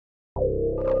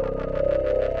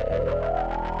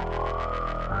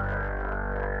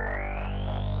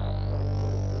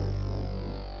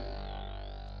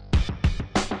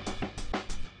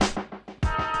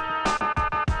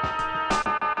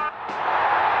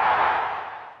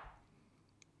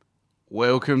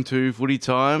Welcome to Footy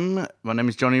Time. My name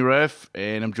is Johnny Raff,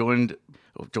 and I'm joined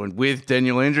with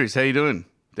Daniel Andrews. How you doing,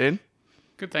 Dan?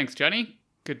 Good, thanks, Johnny.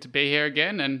 Good to be here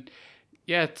again. And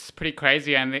yeah, it's pretty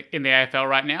crazy in the AFL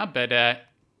right now, but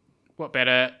what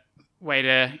better way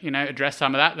to, address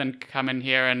some of that than come in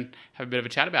here and have a bit of a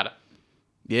chat about it.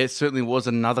 Yeah, it certainly was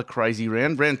another crazy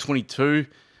round. Round 22,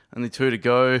 only 2 to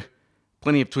go.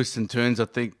 Plenty of twists and turns, I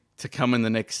think, to come in the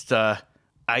next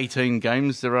 18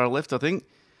 games there are left, I think.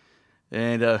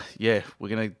 And we're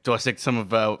going to dissect some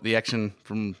of the action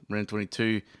from round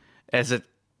 22 as it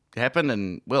happened.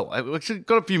 And, well, I've actually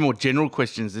got a few more general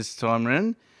questions this time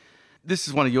around. This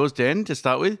is one of yours, Dan, to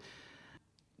start with.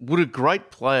 Would a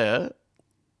great player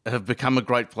have become a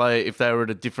great player if they were at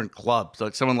a different club?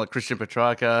 Like someone like Christian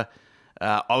Petrarca.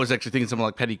 I was actually thinking someone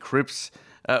like Paddy Cripps.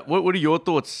 What are your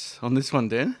thoughts on this one,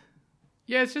 Dan?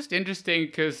 Yeah, it's just interesting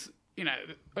because,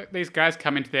 these guys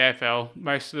come into the AFL.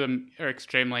 Most of them are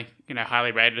extremely,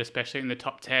 highly rated, especially in the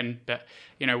top 10. But,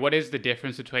 what is the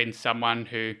difference between someone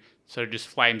who sort of just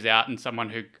flames out and someone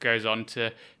who goes on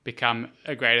to become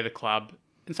a great of the club?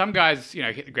 And some guys,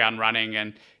 hit the ground running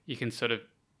and you can sort of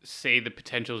see the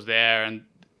potentials there and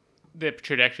the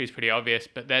trajectory is pretty obvious.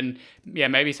 But then,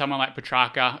 maybe someone like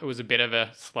Petrarca, it was a bit of a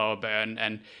slower burn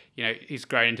and, he's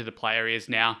grown into the player he is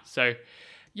now. So,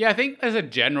 yeah, I think as a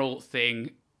general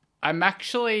thing, I'm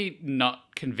actually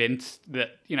not convinced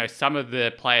that, some of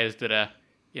the players that are,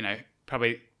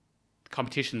 probably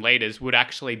competition leaders would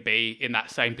actually be in that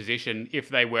same position if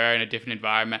they were in a different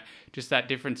environment, just that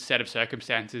different set of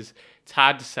circumstances. It's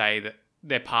hard to say that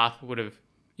their path would have,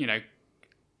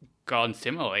 gone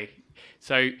similarly.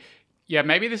 So, yeah,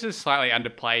 maybe this is slightly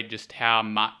underplayed just how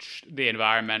much the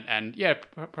environment and,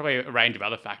 probably a range of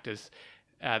other factors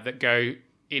that go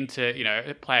into,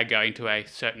 a player going to a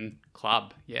certain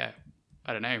club. Yeah,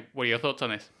 I don't know. What are your thoughts on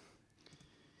this?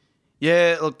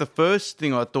 Yeah, look, the first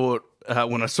thing I thought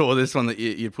when I saw this one that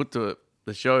you put to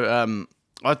the show,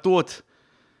 I thought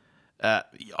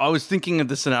I was thinking of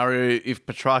the scenario if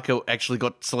Petrarca actually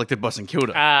got selected by St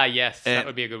Kilda. Yes, that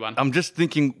would be a good one. I'm just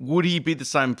thinking, would he be the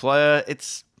same player?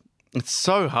 It's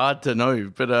so hard to know,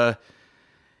 but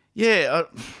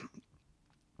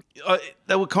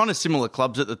they were kind of similar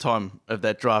clubs at the time of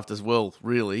that draft as well,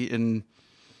 really. And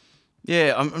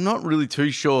yeah, I'm not really too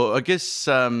sure. I guess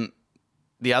the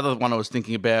other one I was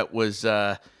thinking about was,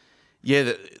 the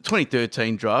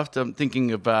 2013 draft. I'm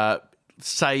thinking of,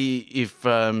 say if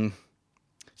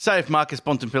Marcus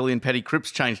Bontempelli and Paddy Cripps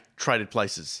traded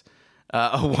places.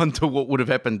 I wonder what would have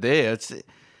happened there.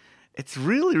 It's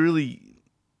really, really,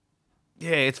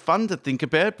 it's fun to think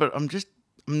about, but I'm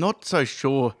not so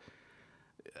sure.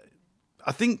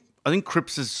 I think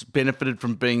Cripps has benefited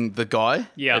from being the guy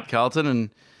at Carlton, and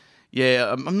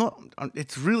I'm not.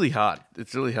 It's really hard.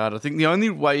 It's really hard. I think the only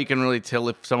way you can really tell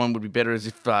if someone would be better is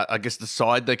if I guess the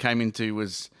side they came into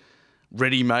was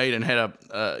ready-made and had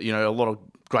a lot of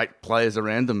great players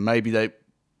around them. Maybe it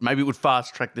would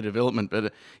fast track the development.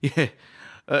 But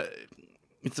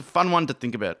it's a fun one to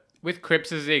think about. With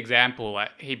Cripps as the example,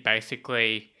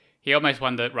 he almost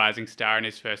won the Rising Star in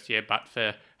his first year, but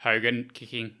for Hogan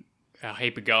kicking a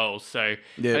heap of goals. So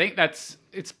I think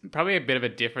it's probably a bit of a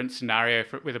different scenario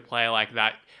with a player like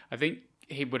that. I think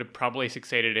he would have probably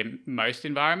succeeded in most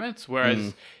environments.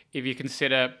 Whereas if you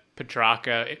consider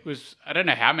Petrarca, it was, I don't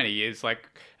know how many years, like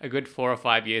a good 4 or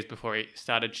 5 years before he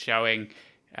started showing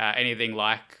anything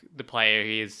like the player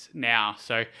he is now.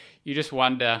 So you just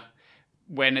wonder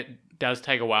when it does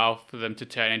take a while for them to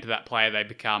turn into that player they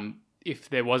become. If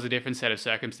there was a different set of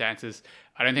circumstances,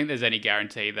 I don't think there's any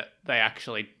guarantee that they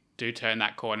actually do turn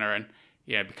that corner and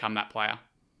become that player.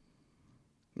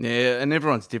 Yeah, and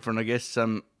everyone's different, I guess.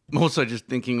 I'm also just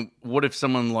thinking, what if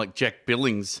someone like Jack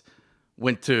Billings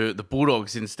went to the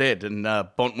Bulldogs instead, and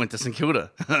Bont went to St Kilda?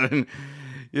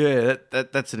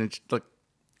 That's an like.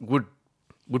 Would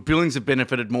Billings have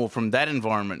benefited more from that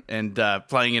environment and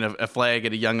playing in a flag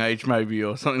at a young age, maybe,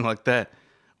 or something like that?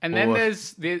 And then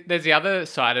there's the other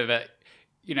side of it.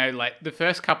 Like the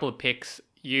first couple of picks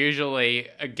usually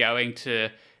are going to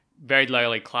very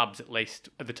lowly clubs, at least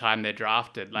at the time they're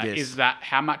drafted. Like, yes.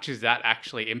 How much is that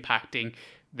actually impacting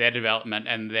their development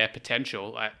and their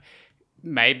potential? Like,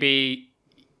 maybe,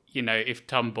 if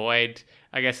Tom Boyd,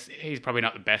 I guess he's probably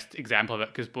not the best example of it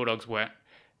because Bulldogs weren't,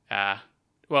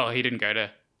 he didn't go to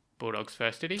Bulldogs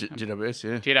first, did he? GWS,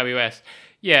 yeah. GWS.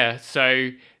 Yeah, so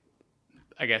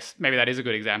I guess maybe that is a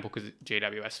good example because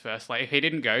GWS first. Like, if he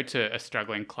didn't go to a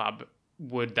struggling club,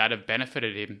 would that have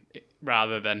benefited him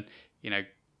rather than,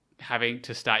 having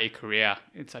to start your career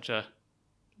in such a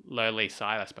lowly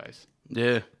side, I suppose?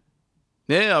 Yeah.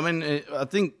 Yeah, I mean, I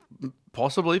think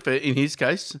possibly in his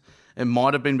case, it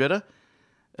might have been better.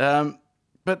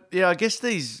 But yeah, I guess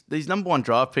these number one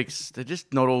draft picks, they're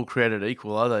just not all created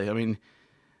equal, are they? I mean,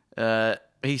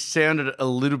 he sounded a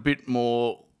little bit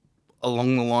more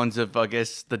along the lines of, I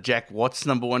guess, the Jack Watts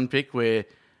number one pick, where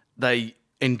they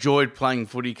enjoyed playing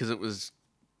footy because it was,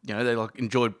 they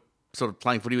enjoyed sort of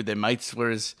playing footy with their mates.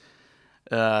 Whereas,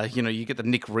 you get the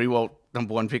Nick Riewoldt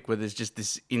number one pick where there's just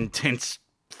this intense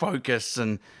focus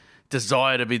and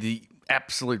desire to be the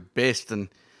absolute best. And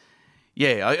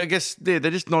yeah, I guess they're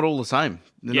just not all the same.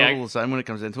 They're not all the same when it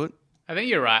comes down to it. I think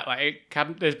you're right.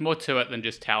 Like, there's more to it than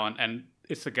just talent, and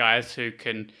it's the guys who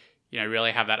can,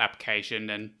 really have that application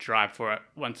and drive for it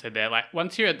once they're there. Like,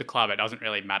 once you're at the club, it doesn't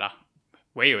really matter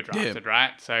where you were drafted,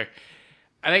 right? So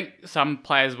I think some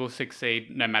players will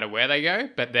succeed no matter where they go,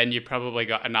 but then you probably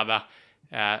got another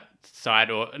side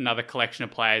or another collection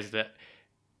of players that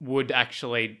would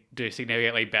actually do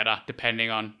significantly better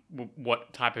depending on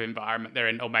what type of environment they're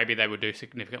in, or maybe they would do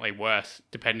significantly worse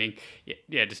depending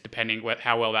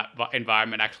how well that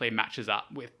environment actually matches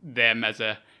up with them as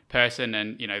a person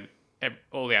and,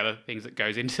 all the other things that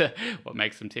goes into what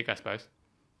makes them tick, I suppose.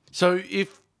 So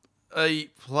if a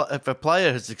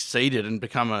player has succeeded and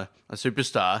become a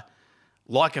superstar,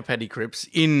 like a Paddy Cripps,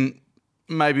 in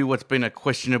maybe what's been a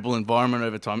questionable environment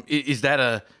over time, do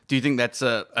you think that's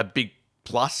a big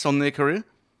plus on their career?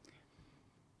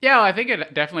 Yeah, I think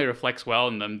it definitely reflects well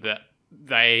on them that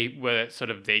they were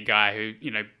sort of the guy who,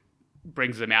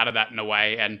 brings them out of that in a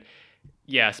way. And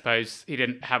yeah, I suppose he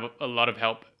didn't have a lot of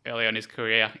help early on in his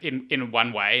career in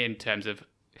one way in terms of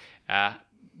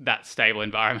that stable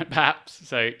environment, perhaps.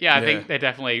 So yeah, I think that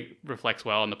definitely reflects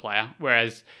well on the player.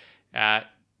 Whereas,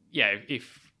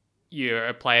 if you're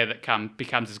a player that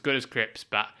becomes as good as Cripps,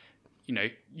 but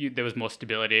there was more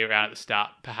stability around at the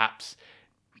start, perhaps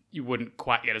you wouldn't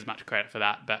quite get as much credit for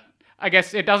that. But I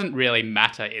guess it doesn't really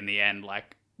matter in the end,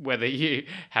 like whether you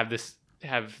have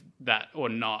that or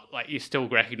not. Like, you're still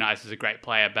recognized as a great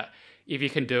player, but if you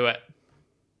can do it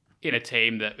in a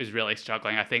team that is really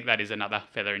struggling, I think that is another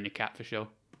feather in your cap for sure.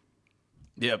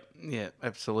 Yep. Yeah,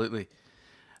 absolutely.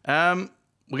 We're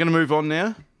going to move on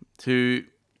now to,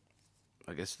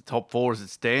 I guess, the top four as it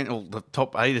stands, or the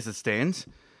top 8 as it stands.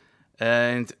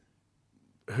 And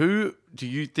who do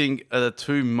you think are the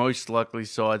 2 most likely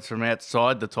sides from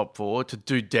outside the top 4 to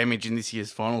do damage in this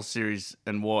year's final series,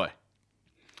 and why?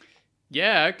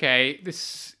 Yeah, okay.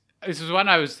 This is one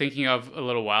I was thinking of a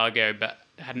little while ago, but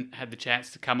hadn't had the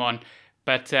chance to come on.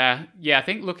 But I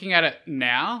think looking at it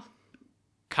now,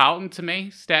 Carlton to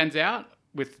me stands out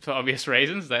for obvious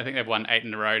reasons. I think they've won 8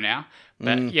 in a row now.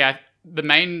 But the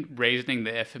main reasoning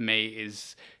there for me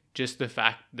is just the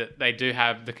fact that they do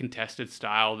have the contested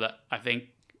style that I think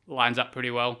lines up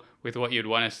pretty well with what you'd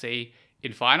want to see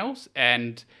in finals.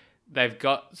 And they've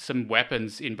got some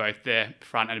weapons in both their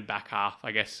front and back half,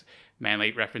 I guess,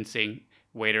 mainly referencing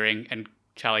Wiedering and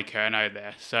Charlie Curnow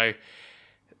there. So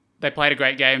they played a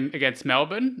great game against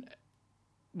Melbourne.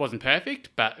 Wasn't perfect,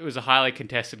 but it was a highly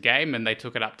contested game, and they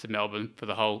took it up to Melbourne for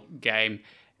the whole game.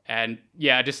 And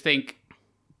yeah, I just think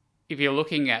if you're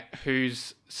looking at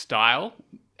whose style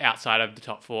outside of the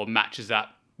top 4 matches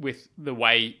up with the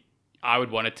way I would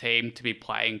want a team to be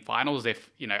playing finals, if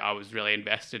I was really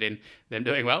invested in them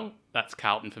doing well, that's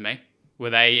Carlton for me. Were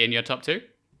they in your top 2?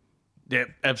 Yeah,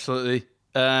 absolutely.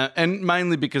 And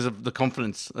mainly because of the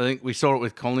confidence. I think we saw it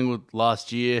with Collingwood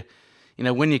last year.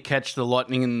 When you catch the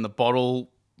lightning in the bottle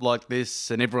like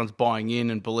this and everyone's buying in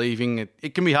and believing,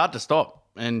 it can be hard to stop.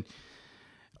 And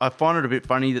I find it a bit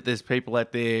funny that there's people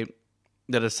out there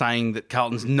that are saying that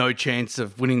Carlton's no chance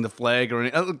of winning the flag or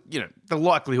the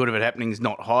likelihood of it happening is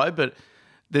not high, but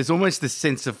there's almost this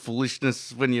sense of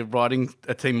foolishness when you're writing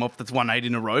a team off that's won 8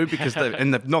 in a row because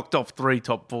they've knocked off 3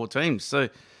 top 4 teams. So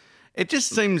it just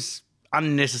seems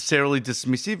unnecessarily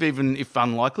dismissive, even if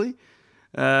unlikely.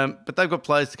 But they've got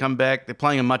players to come back. They're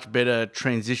playing a much better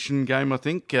transition game, I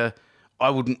think. I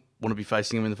wouldn't want to be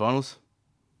facing them in the finals.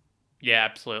 Yeah,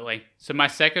 absolutely. So my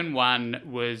second one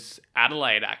was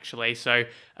Adelaide, actually. So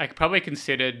I probably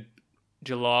considered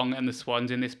Geelong and the Swans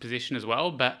in this position as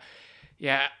well. But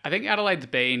yeah, I think Adelaide's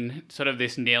been sort of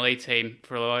this nearly team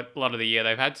for a lot of the year.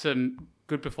 They've had some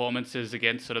good performances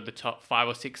against sort of the top 5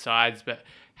 or 6 sides, but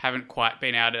haven't quite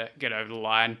been able to get over the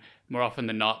line more often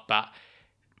than not. But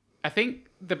I think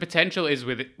the potential is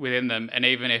within them. And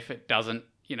even if it doesn't,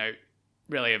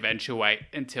 really eventuate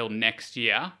until next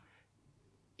year,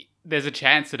 there's a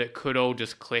chance that it could all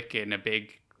just click in a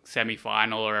big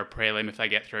semi-final or a prelim if they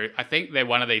get through. I think they're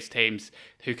one of these teams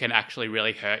who can actually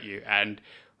really hurt you. And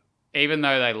even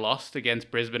though they lost against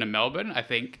Brisbane and Melbourne, I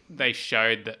think they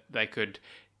showed that they could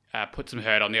put some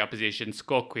hurt on the opposition,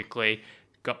 score quickly,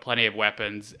 got plenty of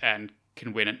weapons, and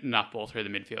can win enough ball through the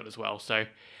midfield as well. So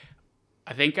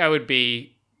I think I would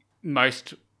be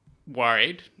most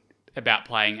worried about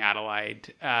playing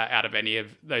Adelaide out of any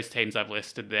of those teams I've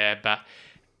listed there. But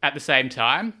at the same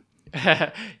time,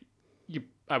 I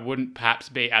wouldn't perhaps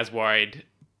be as worried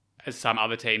as some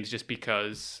other teams just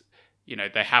because,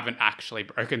 they haven't actually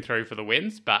broken through for the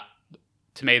wins. But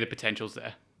to me, the potential's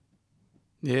there.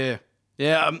 Yeah.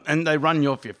 Yeah, and they run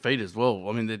you off your feet as well.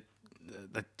 I mean, they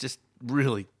just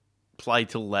really play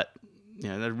till that,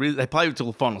 they play till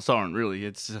the final siren, really.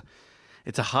 It's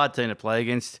a hard team to play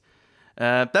against.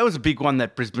 That was a big one,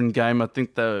 that Brisbane game. I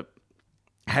think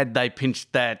had they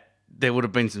pinched that, there would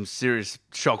have been some serious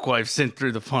shockwaves sent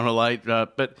through the final 8.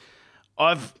 But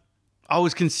I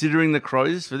was considering the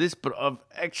Crows for this, but I've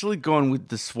actually gone with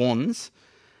the Swans,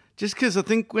 just because I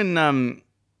think when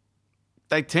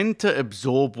they tend to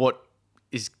absorb what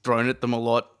is thrown at them a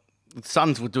lot. The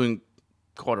Suns were doing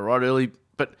quite all right early,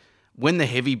 but when the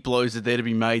heavy blows are there to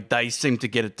be made, they seem to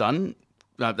get it done.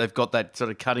 They've got that sort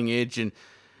of cutting edge, and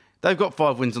they've got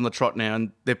 5 wins on the trot now,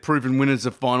 and they're proven winners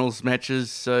of finals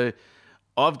matches. So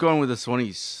I've gone with the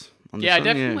Swannies. I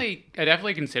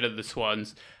definitely considered the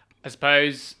Swans. I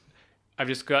suppose I've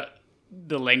just got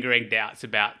the lingering doubts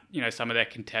about some of their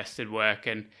contested work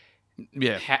and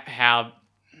how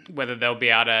whether they'll be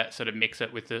able to sort of mix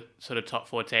it with the sort of top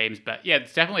 4 teams. But yeah,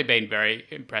 it's definitely been very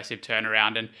impressive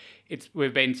turnaround, and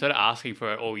we've been sort of asking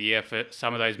for it all year for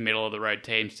some of those middle of the road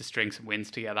teams to string some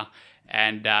wins together.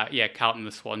 And Carlton and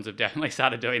the Swans have definitely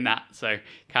started doing that, so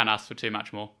can't ask for too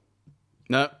much more.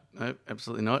 No,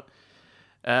 absolutely not.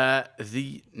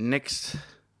 The next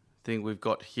thing we've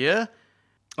got here,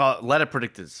 ladder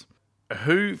predictors.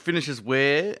 Who finishes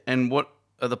where, and what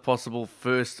are the possible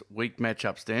first week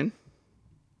matchups, Dan?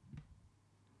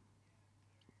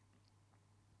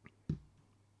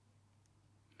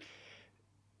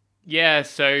 Yeah,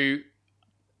 so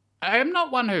I'm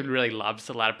not one who really loves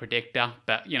the ladder predictor,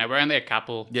 but, we're only a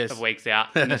couple of weeks out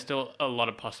and there's still a lot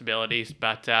of possibilities,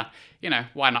 but,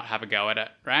 why not have a go at it,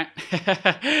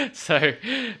 right? So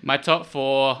my top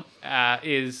 4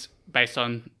 is based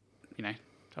on,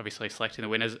 obviously selecting the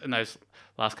winners in those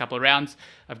last couple of rounds.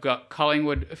 I've got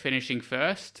Collingwood finishing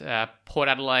first, Port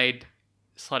Adelaide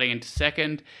slotting into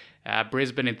second,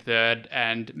 Brisbane in third,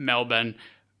 and Melbourne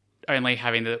only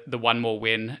having the one more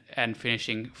win and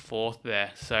finishing 4th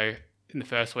there. So in the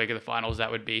first week of the finals,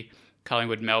 that would be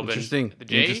Collingwood, Melbourne at the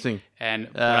G, and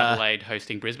Port Adelaide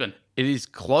hosting Brisbane. It is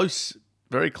close,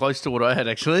 very close to what I had,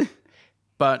 actually.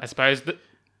 But I suppose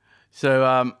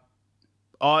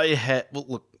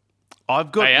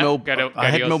I've got Melbourne.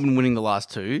 I had Melbourne winning the last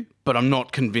 2, but I'm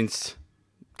not convinced.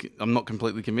 I'm not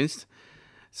completely convinced.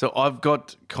 So I've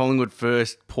got Collingwood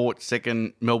first, Port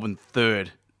second, Melbourne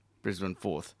third, Brisbane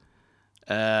 4th.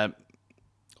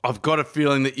 I've got a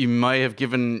feeling that you may have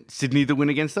given Sydney the win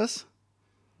against us.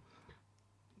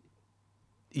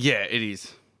 Yeah, it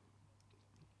is.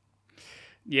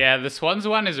 Yeah, the Swans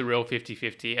one is a real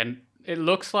 50-50, and it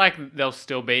looks like there'll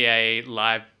still be a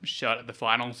live shot at the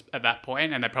finals at that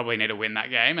point, and they probably need to win that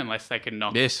game unless they can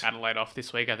knock Adelaide off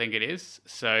this week, I think it is.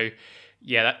 So,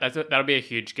 yeah, that'll be a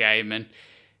huge game. And,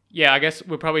 yeah, I guess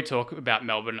we'll probably talk about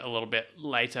Melbourne a little bit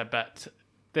later, but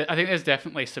I think there's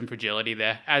definitely some fragility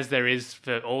there, as there is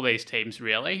for all these teams,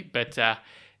 really. But,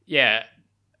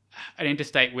 an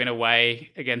interstate win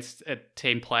away against a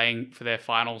team playing for their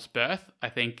finals berth, I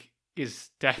think, is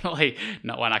definitely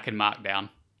not one I can mark down.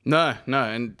 No,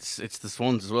 and it's the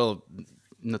Swans as well,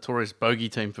 notorious bogey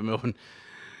team for Melbourne.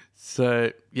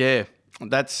 So, yeah,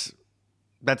 that's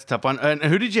a tough one. And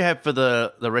who did you have for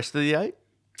the rest of the 8?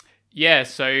 Yeah,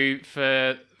 so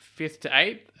for 5th to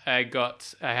 8th,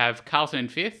 I have Carlton in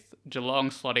 5th,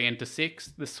 Geelong slotting into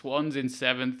 6th, the Swans in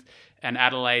 7th, and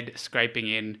Adelaide scraping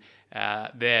in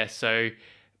there. So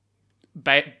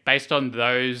based on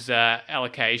those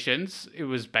allocations, it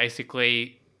was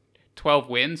basically 12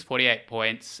 wins, 48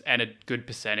 points, and a good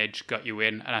percentage got you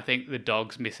in. And I think the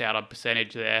Dogs miss out on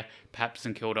percentage there, perhaps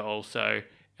St Kilda also,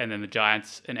 and then the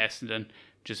Giants and Essendon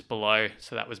just below.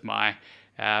 So that was my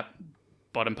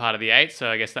bottom part of the 8. So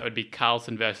I guess that would be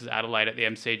Carlton versus Adelaide at the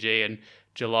MCG and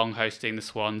Geelong hosting the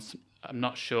Swans. I'm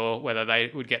not sure whether they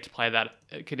would get to play that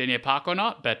at Cardinia Park or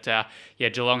not, but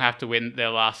Geelong have to win their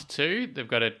last 2. They've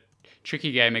got a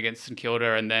tricky game against St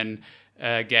Kilda and then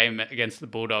a game against the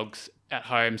Bulldogs at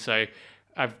home. So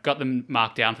I've got them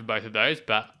marked down for both of those,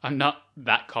 but I'm not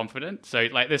that confident. So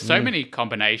there's so many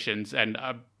combinations, and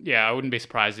I wouldn't be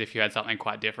surprised if you had something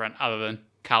quite different other than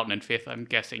Carlton in 5th. I'm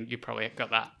guessing you probably got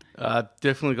that.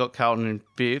 Definitely got Carlton in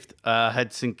 5th.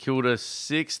 Had St Kilda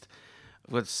 6th.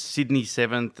 I've got Sydney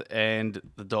 7th and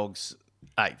the Dogs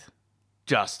 8th.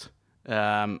 Just.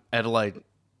 Adelaide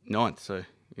 9th. So,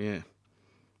 yeah,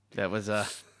 that was...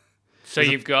 So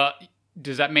you've got...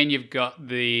 Does that mean you've got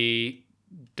the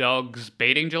Dogs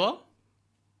beating Geelong?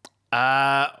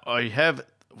 I have...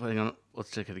 Hang on,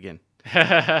 let's check it again.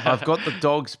 I've got the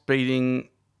Dogs beating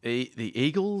the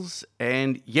Eagles,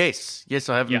 and yes,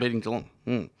 I have them beating Geelong.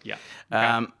 Yeah.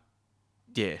 Okay.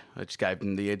 Yeah, I just gave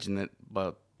them the edge in that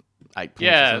by 8 points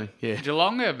Yeah. or something. Yeah.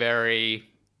 Geelong are very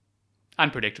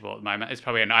unpredictable at the moment. It's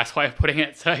probably a nice way of putting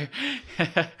it. So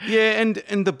yeah,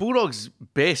 and the Bulldogs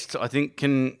best, I think,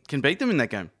 can beat them in that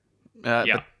game. But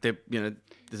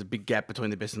there's a big gap between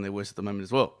their best and their worst at the moment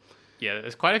as well. Yeah,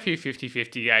 there's quite a few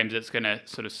 50-50 games that's going to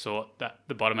sort of sort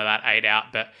the bottom of that 8 out.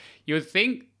 But you would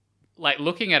think, like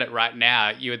looking at it right now,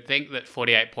 you would think that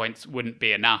 48 points wouldn't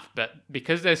be enough. But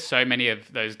because there's so many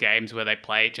of those games where they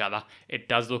play each other, it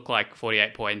does look like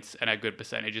 48 points and a good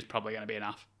percentage is probably going to be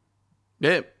enough.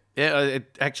 Yeah,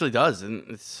 it actually does. And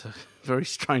it's a very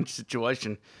strange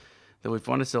situation that we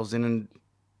find ourselves in. And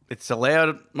it's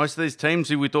allowed most of these teams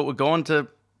who we thought were gone to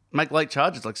make late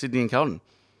charges, like Sydney and Carlton.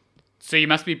 So you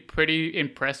must be pretty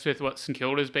impressed with what St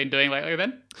Kilda's been doing lately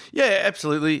then? Yeah,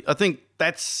 absolutely. I think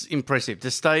that's impressive.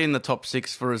 To stay in the top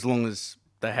 6 for as long as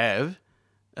they have,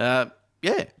 I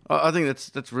think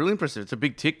that's really impressive. It's a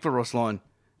big tick for Ross Lyon.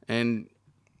 And,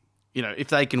 if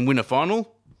they can win a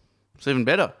final, it's even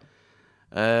better.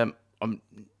 I'm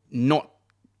not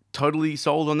totally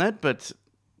sold on that, but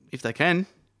if they can,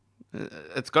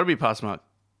 it's got to be a pass mark.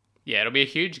 Yeah, it'll be a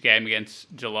huge game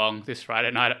against Geelong this Friday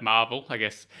night at Marvel. I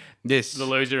guess yes, the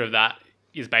loser of that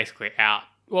is basically out.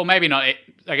 Well, maybe not.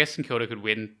 I guess St Kilda could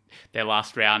win their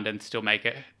last round and still make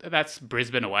it. That's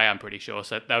Brisbane away, I'm pretty sure.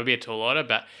 So that would be a tall order.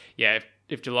 But yeah,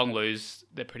 if Geelong lose,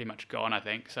 they're pretty much gone, I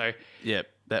think. So yeah,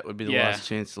 that would be the last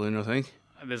chance to win, I think.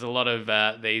 There's a lot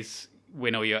of these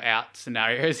win or you're out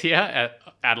scenarios here.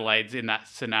 Adelaide's in that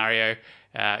scenario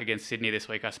against Sydney this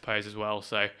week, I suppose, as well.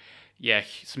 So yeah,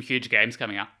 some huge games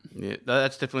coming up. Yeah,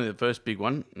 that's definitely the first big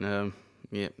one. And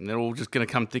they're all just going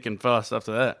to come thick and fast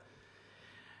after that.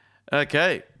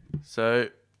 Okay, so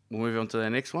we'll move on to the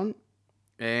next one.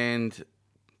 And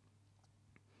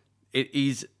it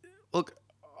is... Look,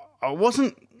 I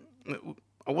wasn't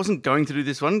going to do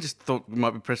this one, just thought we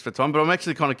might be pressed for time, but I'm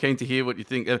actually kind of keen to hear what you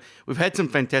think. We've had some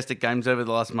fantastic games over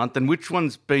the last month, and which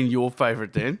one's been your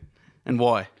favourite, Dan, and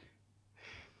why?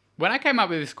 When I came up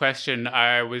with this question,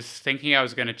 I was thinking I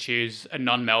was going to choose a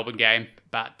non-Melbourne game,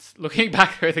 but looking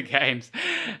back through the games,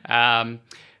 I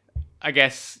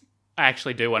guess I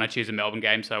actually do want to choose a Melbourne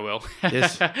game, so I will.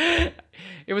 Yes.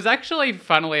 It was actually,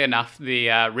 funnily enough, the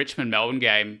Richmond-Melbourne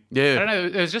game. Yeah. I don't know,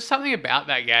 there was just something about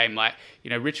that game. Like,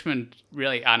 Richmond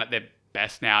really aren't at their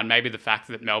best now, and maybe the fact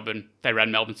that they ran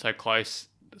Melbourne so close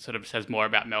sort of says more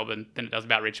about Melbourne than it does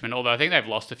about Richmond, although I think they've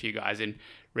lost a few guys in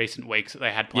recent weeks that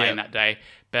they had playing that day.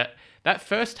 But that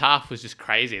first half was just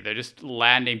crazy. They're just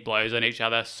landing blows on each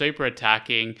other, super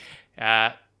attacking,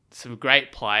 some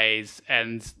great plays.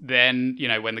 And then,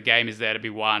 when the game is there to be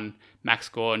won, Max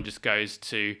Gawn just goes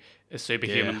to a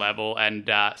superhuman level and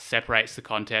separates the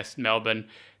contest. Melbourne,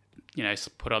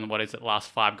 put on,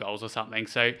 last 5 goals or something.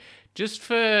 So just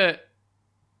for,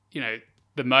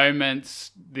 the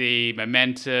moments, the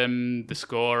momentum, the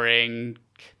scoring,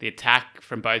 the attack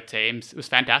from both teams, it was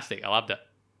fantastic. I loved it.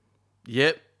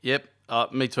 Yep.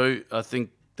 Me too. I think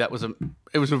it was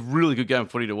a really good game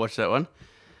of footy to watch that one.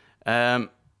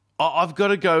 I've got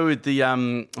to go with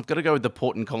the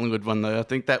Port and Collingwood one though. I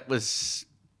think that was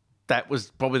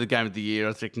probably the game of the year.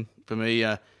 I think for me,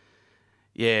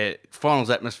 finals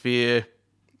atmosphere,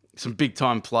 some big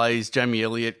time plays. Jamie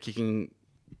Elliott kicking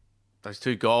those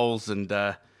 2 goals, and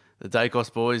the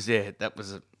Dacos boys. Yeah, that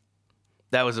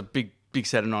was a big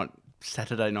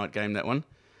Saturday night game. That one.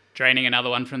 Draining another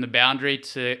one from the boundary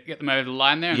to get them over the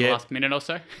line there in the last minute or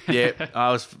so. Yeah, it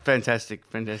was fantastic.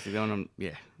 Look,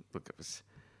 it was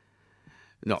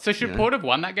not. So should Port have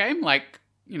won that game? Like,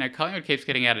 Collingwood keeps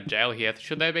getting out of jail here.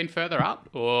 Should they have been further up,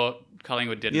 or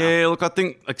Collingwood did? Yeah, look, I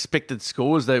think expected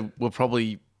scores they were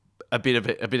probably a bit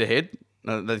ahead.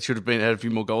 They should have had a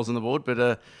few more goals on the board,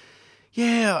 but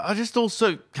I just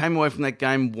also came away from that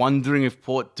game wondering if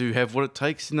Port do have what it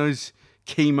takes in those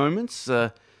key moments.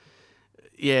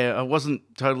 I wasn't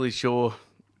totally sure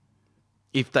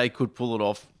if they could pull it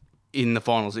off in the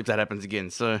finals if that happens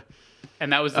again. So,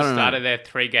 and that was the start of their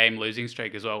 3-game losing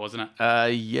streak as well, wasn't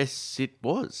it? Yes, it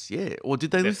was. Yeah, or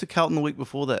did they lose to Carlton the week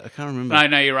before that? I can't remember.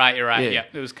 No, you're right. Yeah,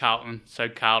 it was Carlton. So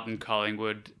Carlton,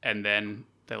 Collingwood, and then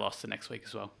they lost the next week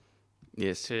as well.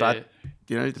 Yes, but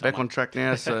they're back on track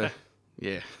now. So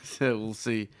so we'll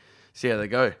see how they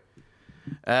go.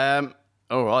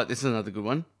 All right, this is another good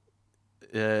one.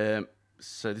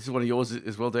 So this is one of yours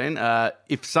as well, Dan.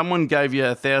 If someone gave you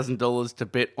 $1,000 to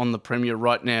bet on the Premier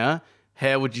right now,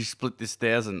 how would you split this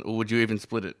 1,000, or would you even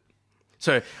split it?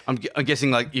 So I'm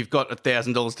guessing like you've got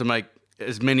 $1,000 to make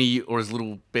as many or as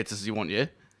little bets as you want, yeah?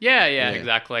 Yeah,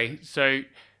 exactly. So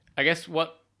I guess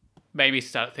what made me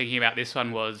start thinking about this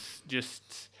one was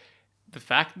just the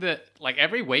fact that like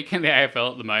every week in the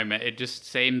AFL at the moment, it just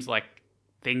seems like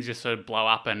things just sort of blow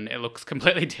up and it looks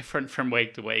completely different from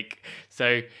week to week.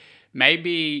 So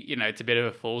maybe, it's a bit of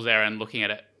a fool's errand looking at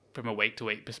it from a week to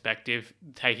week perspective,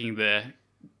 taking the,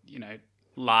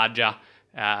 larger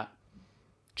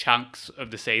chunks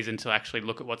of the season to actually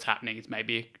look at what's happening is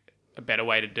maybe a better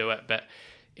way to do it. But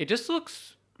it just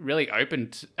looks really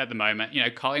open at the moment.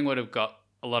 Collingwood have got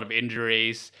a lot of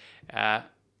injuries. Yeah,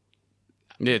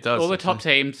 it does. All the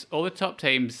top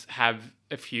teams have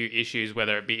a few issues,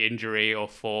 whether it be injury or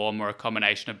form or a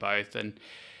combination of both. And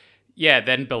yeah,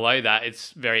 then below that,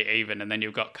 it's very even. And then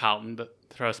you've got Carlton that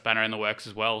throw a spanner in the works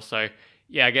as well. So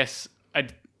yeah, I guess I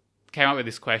came up with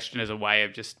this question as a way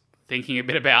of just thinking a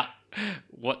bit about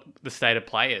what the state of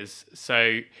play is.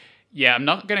 So yeah, I'm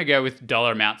not going to go with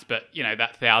dollar amounts, but that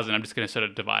 1,000, I'm just going to sort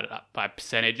of divide it up by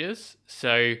percentages.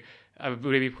 So I would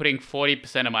be putting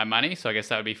 40% of my money, so I guess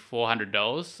that would be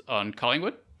 $400 on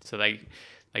Collingwood. So they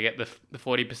get the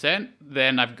 40%.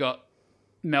 Then I've got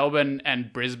Melbourne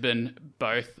and Brisbane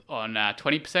both on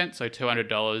 20%, so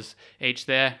 $200 each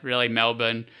there. Really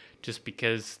Melbourne, just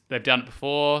because they've done it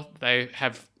before. They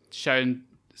have shown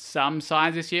some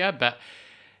signs this year, but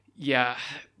yeah.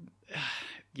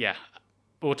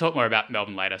 We'll talk more about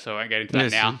Melbourne later, so I won't get into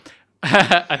that now.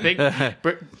 I think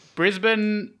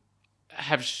Brisbane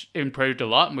have improved a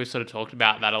lot, and we've sort of talked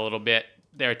about that a little bit.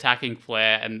 Their attacking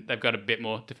flair, and they've got a bit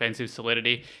more defensive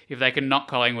solidity. If they can knock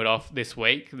Collingwood off this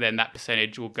week, then that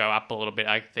percentage will go up a little bit,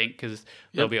 I think, because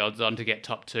there'll be odds on to get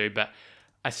top two. But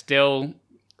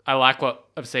I like what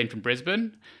I've seen from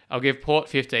Brisbane. I'll give Port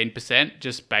 15%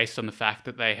 just based on the fact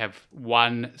that they have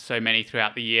won so many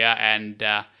throughout the year and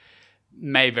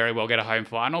may very well get a home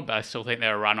final, but I still think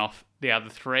they're a run off the other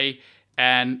three.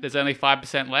 And there's only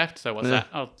 5% left, so what's that?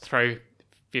 I'll throw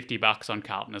 $50 on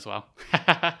Carlton as well.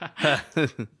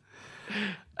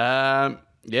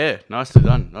 Yeah, nicely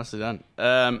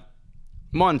done.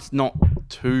 Mine's not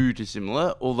too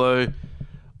dissimilar, although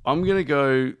I'm going to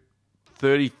go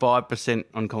 35%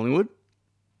 on Collingwood.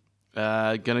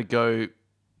 I'm going to go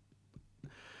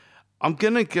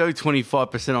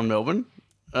 25% on Melbourne.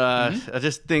 I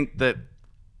just think that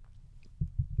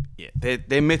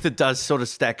their method does sort of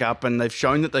stack up, and they've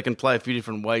shown that they can play a few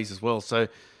different ways as well. So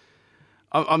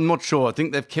I'm not sure. I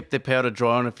think they've kept their powder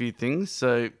dry on a few things.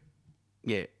 So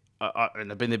yeah, and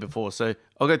they've been there before. So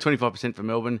I'll go 25% for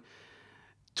Melbourne.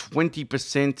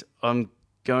 20% I'm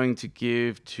going to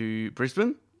give to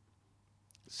Brisbane.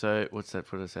 So what's that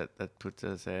put us at? That puts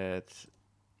us at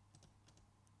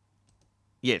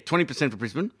 20% for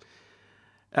Brisbane.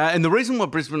 And the reason why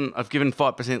Brisbane I've given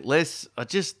 5% less, I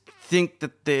just think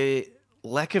that their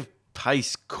lack of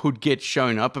pace could get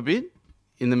shown up a bit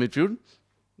in the midfield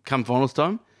come finals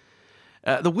time.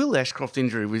 The Will Ashcroft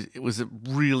injury was a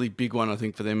really big one, I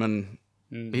think, for them, and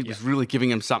it was really giving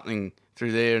them something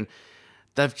through there. And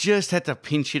they've just had to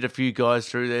pinch hit a few guys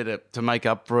through there to make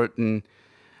up for it. And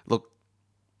look,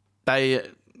 they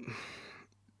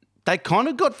kind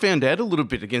of got found out a little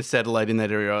bit against Adelaide in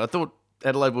that area. I thought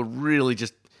Adelaide were really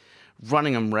just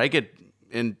running them ragged.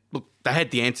 And look, they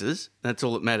had the answers. That's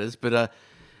all that matters. But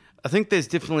I think there's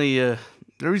definitely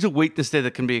there is a weakness there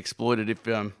that can be exploited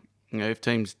if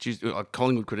teams choose. Like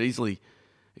Collingwood could easily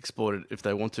exploit it if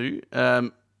they want to.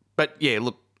 But yeah,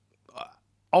 look,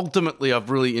 ultimately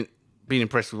I've really been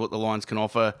impressed with what the Lions can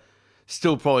offer.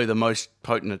 Still probably the most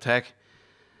potent attack.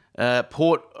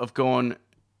 Port have gone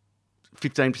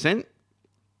 15%.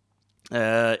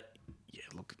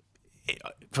 Look,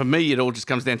 for me, it all just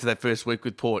comes down to that first week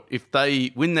with Port. If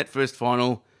they win that first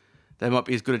final, they might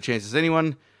be as good a chance as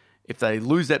anyone. If they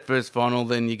lose that first final,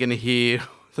 then you're going to hear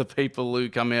the people who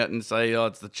come out and say, oh,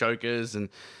 it's the chokers, and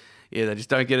they just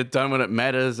don't get it done when it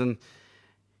matters. And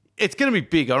it's going to be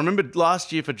big. I remember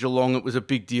last year for Geelong, it was a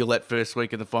big deal that first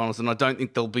week of the finals, and I don't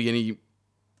think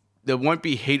there won't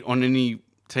be heat on any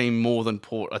team more than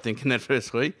Port, I think, in that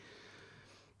first week.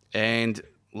 And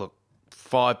look,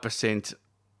 5%.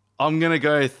 I'm going to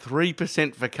go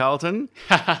 3% for Carlton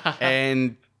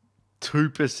and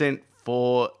 2%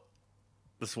 for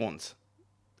the Swans,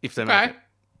 if they make it.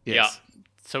 Yes. Yeah.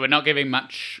 So we're not giving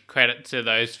much credit to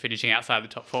those finishing outside the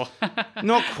top four.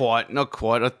 Not quite.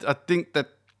 I think that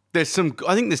there's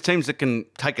teams that can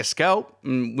take a scalp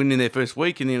and win in their first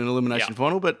week in an elimination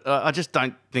final, but I just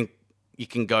don't think you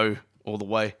can go all the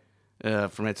way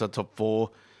from outside top 4.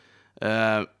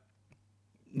 Yeah,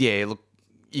 look,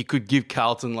 you could give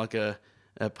Carlton like a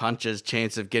puncher's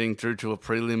chance of getting through to a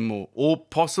prelim or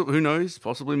possibly, who knows,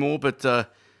 possibly more. But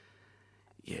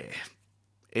yeah,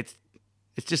 it's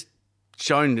just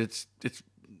shown it's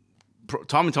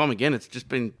time and time again. It's just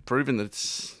been proven that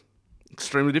it's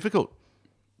extremely difficult.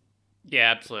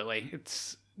 Yeah, absolutely.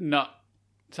 It's not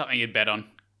something you'd bet on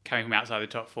coming from outside the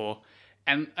top 4.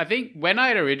 And I think when I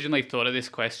had originally thought of this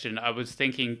question, I was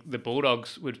thinking the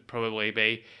Bulldogs would probably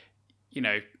be,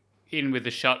 in with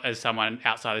the shot as someone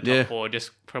outside the top 4,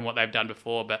 just from what they've done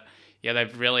before. But yeah,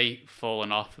 they've really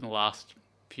fallen off in the last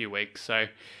few weeks. So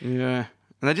yeah,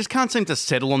 and they just can't seem to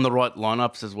settle on the right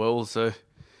lineups as well. So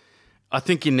I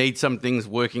think you need some things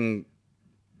working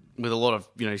with a lot of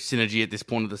synergy at this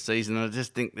point of the season. And I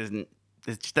just think there's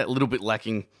just that little bit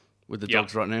lacking with the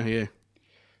Dogs right now. Yeah.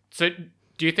 So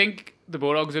do you think the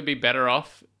Bulldogs would be better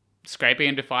off scraping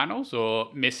into finals or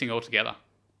missing altogether?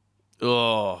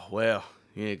 Oh wow,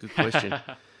 yeah, good question.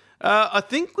 I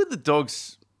think with the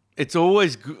Dogs, it's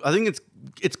always good. I think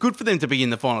it's good for them to be in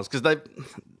the finals because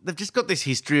they've just got this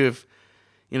history of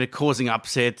causing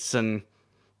upsets and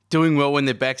doing well when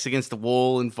their back's against the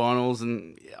wall in finals,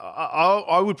 and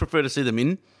I would prefer to see them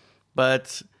in.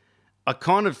 But I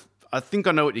think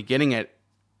I know what you're getting at.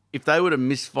 If they were to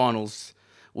miss finals,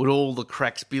 would all the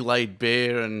cracks be laid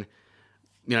bare, and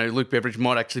Luke Beveridge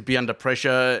might actually be under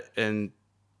pressure and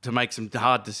to make some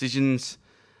hard decisions?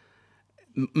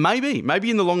 Maybe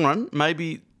in the long run, I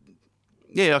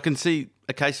can see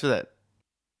a case for that.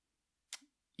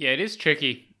 Yeah, it is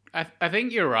tricky. I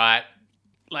think you're right.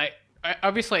 Like,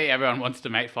 obviously everyone wants to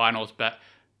make finals, but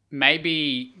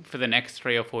maybe for the next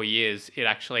 3 or 4 years, it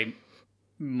actually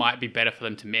might be better for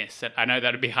them to miss. I know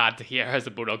that would be hard to hear as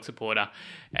a Bulldog supporter,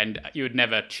 and you would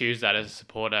never choose that as a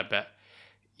supporter, but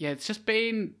yeah, it's just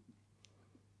been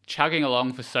chugging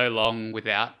along for so long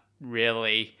without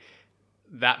really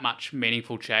that much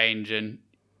meaningful change. And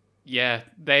yeah,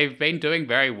 they've been doing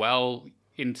very well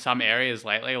in some areas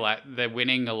lately. Like they're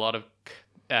winning a lot of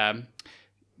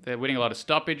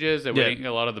stoppages, they're winning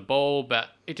a lot of the ball, but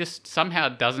it just somehow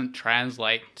doesn't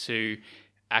translate to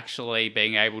actually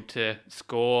being able to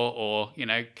score or,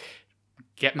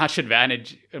 get much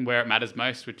advantage in where it matters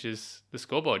most, which is the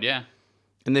scoreboard, yeah.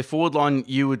 And their forward line,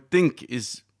 you would think,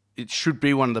 it should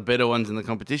be one of the better ones in the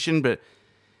competition, but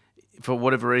for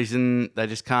whatever reason, they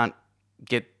just can't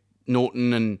get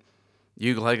Norton and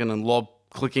Ugelhagen and Lobb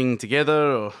clicking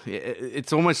together. Or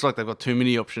it's almost like they've got too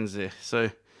many options there. So,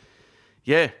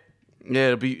 yeah,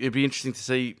 it'd be interesting to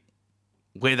see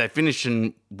where they finish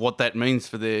and what that means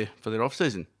for their off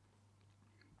season.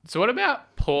 So what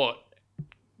about Port?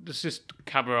 Let's just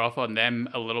cover off on them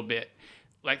a little bit.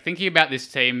 Like thinking about this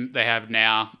team they have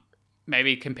now,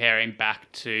 maybe comparing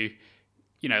back to,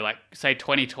 like say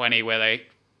 2020 where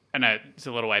I know it's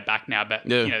a little way back now, but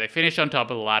they finish on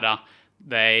top of the ladder.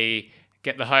 They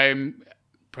get the home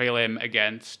prelim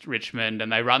against Richmond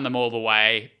and they run them all the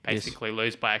way, basically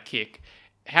lose by a kick.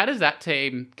 How does that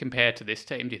team compare to this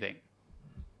team, do you think?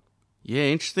 Yeah,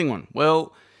 interesting one.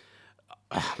 Well,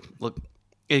 look,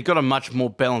 you've got a much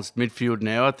more balanced midfield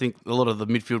now. I think a lot of the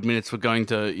midfield minutes were going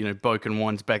to, Boak and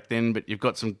Wines back then, but you've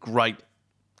got some great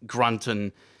grunt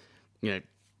and,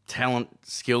 talent,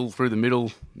 skill through the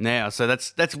middle now. So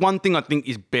that's one thing I think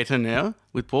is better now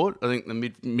with Port. I think the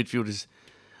midfield is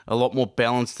a lot more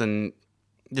balanced and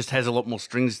just has a lot more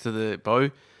strings to the bow.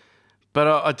 But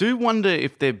I do wonder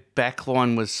if their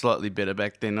backline was slightly better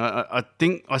back then. I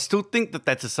still think that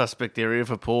that's a suspect area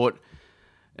for Port,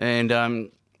 and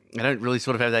they don't really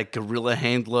sort of have that guerrilla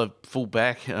handler full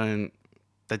back. And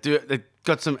they've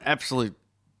got some absolute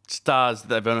stars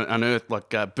that they've unearthed, like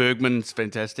Bergman's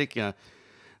fantastic.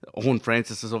 Horn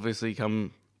Francis has obviously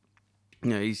come.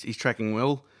 He's tracking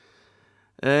well,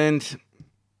 and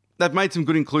they've made some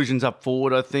good inclusions up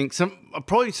forward, I think.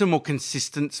 Probably some more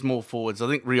consistent small forwards. I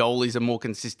think Rioli's a more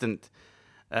consistent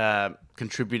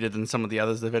contributor than some of the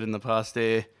others they've had in the past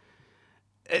there.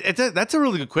 That's a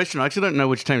really good question. I actually don't know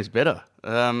which team's better.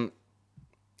 I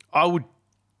would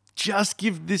just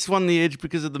give this one the edge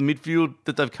because of the midfield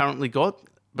that they've currently got.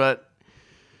 But,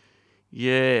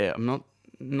 yeah, I'm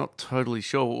not totally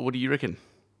sure. What do you reckon?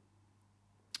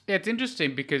 Yeah, it's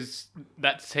interesting because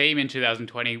that team in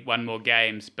 2020 won more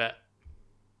games, but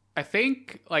I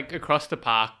think like across the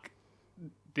park,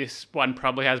 this one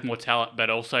probably has more talent, but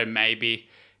also maybe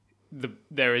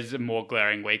there is a more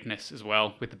glaring weakness as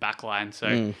well with the back line.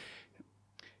 So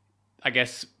I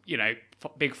guess,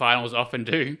 big finals often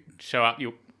do show up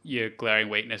your glaring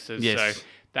weaknesses. Yes. So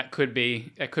that could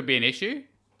be an issue.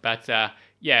 But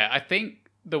I think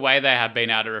the way they have been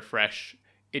able to refresh,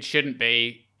 it shouldn't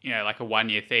be like a 1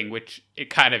 year thing, which it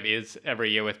kind of is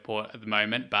every year with Port at the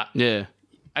moment. But Yeah.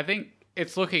 I think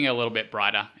it's looking a little bit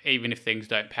brighter, even if things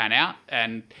don't pan out.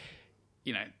 And,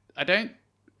 I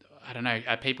don't know.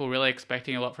 Are people really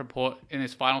expecting a lot from Port in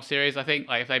this final series? I think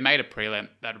if they made a prelim,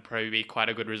 that would probably be quite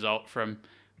a good result from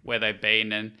where they've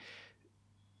been. And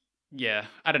yeah,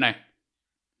 I don't know.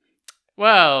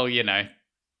 Well,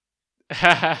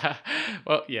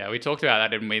 well, yeah, we talked about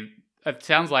that, didn't we? It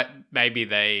sounds like maybe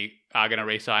they are going to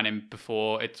re-sign him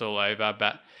before it's all over,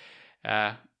 but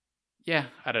yeah,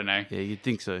 I don't know. Yeah, you'd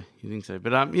think so.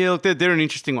 But yeah, look, they're an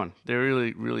interesting one. They're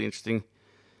really, really interesting.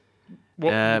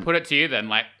 What put it to you then?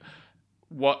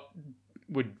 What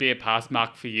would be a pass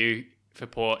mark for you for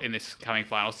Port in this coming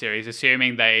final series,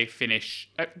 assuming they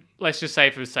finish? Let's just say,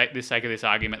 for the sake of this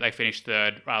argument, they finish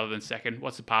third rather than second.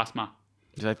 What's the pass mark?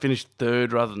 Do they finish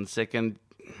third rather than second?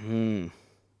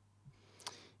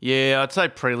 Yeah, I'd say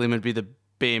prelim would be the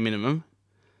bare minimum.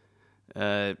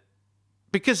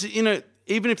 Because, even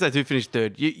if they do finish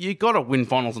third, you got to win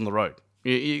finals on the road.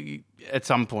 You, at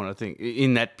some point, I think,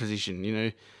 in that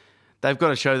position, they've got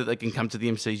to show that they can come to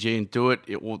the MCG and do it,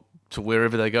 or to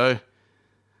wherever they go.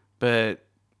 But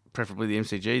preferably the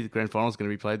MCG, the grand final is going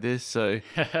to be played there. So,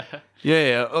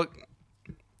 yeah, look,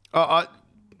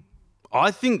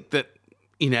 I think that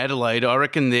in Adelaide, I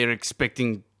reckon they're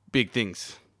expecting big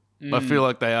things. I feel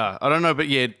like they are. I don't know, but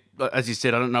yeah, as you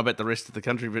said, I don't know about the rest of the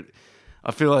country, but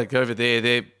I feel like over there,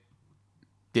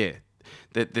 they're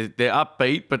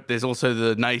upbeat, but there's also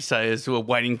the naysayers who are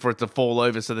waiting for it to fall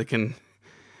over so they can,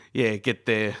 get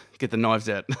the knives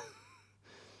out.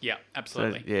 Yeah,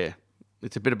 absolutely. So, yeah,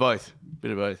 it's a bit of both.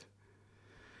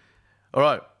 All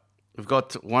right, we've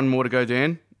got one more to go,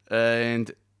 Dan,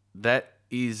 and that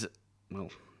is, well,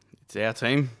 it's our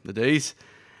team, the D's,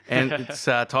 and it's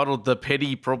titled The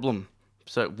Petty Problem.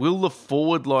 So, will the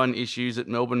forward line issues at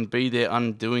Melbourne be their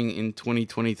undoing in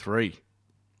 2023?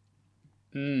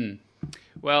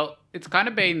 Well, it's kind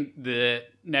of been the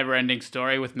never-ending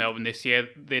story with Melbourne this year,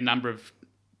 the number of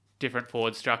different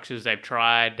forward structures they've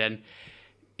tried, and,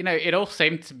 it all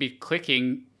seemed to be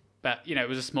clicking, but, it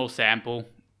was a small sample.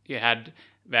 You had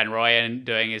Van Rooyen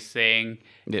doing his thing,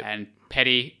 and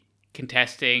Petty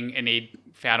contesting, and he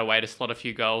found a way to slot a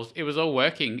few goals. It was all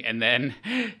working, and then,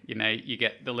 you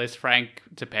get the Liz Frank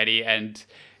to Petty, and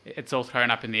it's all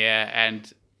thrown up in the air.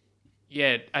 And,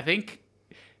 yeah, I think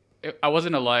I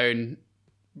wasn't alone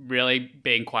really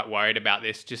being quite worried about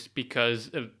this, just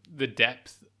because of the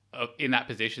depth in that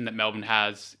position that Melbourne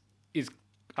has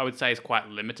I would say is quite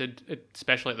limited,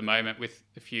 especially at the moment with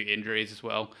a few injuries as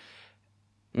well.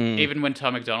 Even when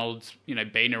Tom McDonald's,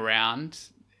 been around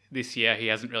this year, he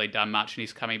hasn't really done much, and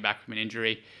he's coming back from an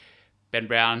injury. Ben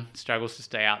Brown struggles to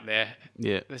stay out there.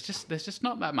 Yeah, there's just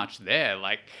not that much there.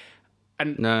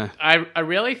 No. I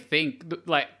really think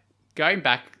going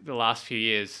back the last few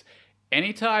years,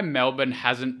 anytime Melbourne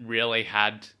hasn't really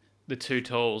had the two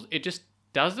tools, it just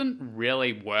doesn't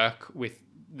really work with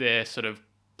their sort of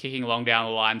kicking along down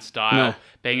the line style,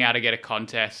 being able to get a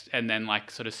contest and then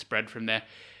sort of spread from there.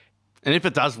 And if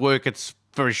it does work, it's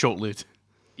very short-lived.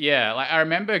 Yeah, I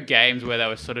remember games where they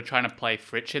were sort of trying to play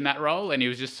Fritsch in that role, and he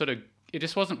was just it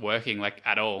just wasn't working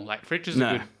at all. Fritsch is a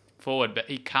good forward, but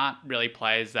he can't really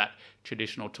play as that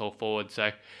traditional tall forward.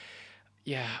 So,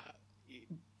 yeah,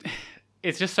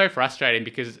 it's just so frustrating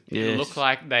because it looked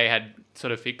like they had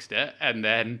sort of fixed it, and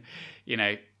then,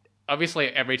 obviously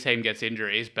every team gets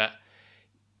injuries, but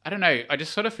I don't know. I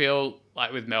just sort of feel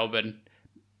like with Melbourne,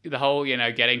 the whole,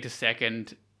 getting to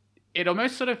second, it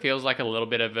almost sort of feels like a little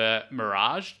bit of a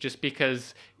mirage, just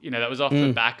because, that was off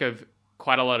the back of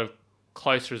quite a lot of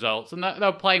close results. And they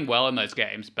were playing well in those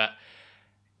games, but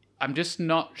I'm just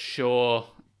not sure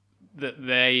that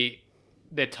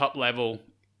their top level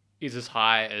is as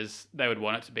high as they would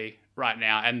want it to be right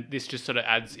now. And this just sort of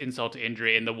adds insult to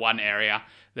injury in the one area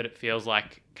that it feels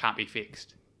like can't be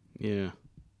fixed. Yeah.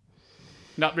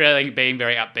 Not really being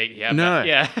very upbeat here. No. But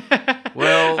yeah.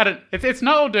 Well, it's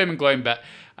not all doom and gloom, but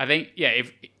I think,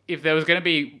 if there was going to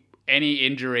be any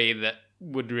injury that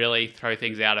would really throw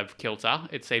things out of kilter,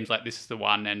 it seems like this is the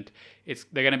one, and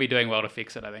they're going to be doing well to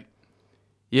fix it, I think.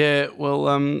 Yeah, well,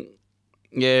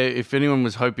 if anyone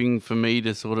was hoping for me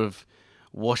to sort of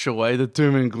wash away the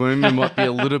doom and gloom, they might be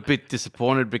a little bit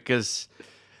disappointed because,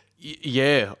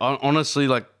 honestly,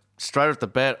 straight off the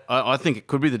bat, I think it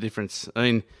could be the difference. I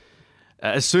mean,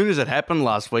 as soon as it happened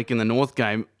last week in the North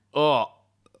game,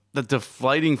 the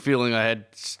deflating feeling I had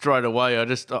straight away,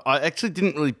 I actually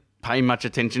didn't really pay much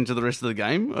attention to the rest of the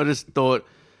game. I just thought,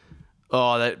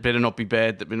 that better not be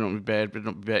bad, that better not be bad, better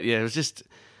not be bad. Yeah, it was just,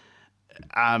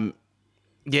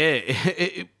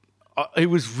 It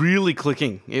was really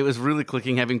clicking. It was really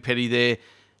clicking having Petty there.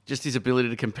 Just his ability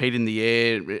to compete in the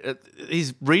air.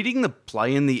 He's reading the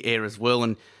play in the air as well,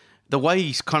 and the way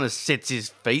he kind of sets his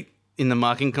feet in the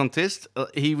marking contest.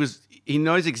 He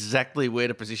knows exactly where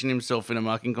to position himself in a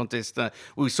marking contest.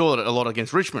 We saw it a lot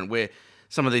against Richmond, where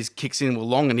some of these kicks in were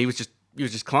long, and he was just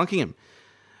clunking him.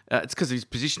 It's because his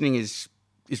positioning is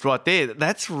right there.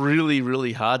 That's really,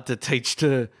 really hard to teach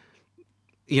to,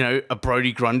 a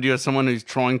Brodie Grundy or someone who's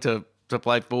trying to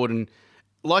play forward. And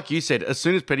like you said, as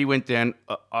soon as Petty went down,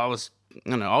 I was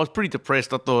pretty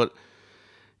depressed. I thought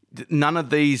none of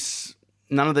these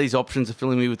options are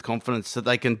filling me with confidence that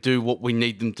they can do what we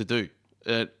need them to do.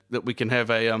 That we can have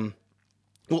that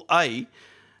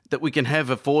we can have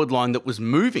a forward line that was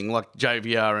moving like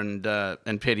JVR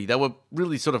and Petty. They were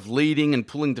really sort of leading and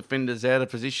pulling defenders out of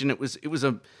position. It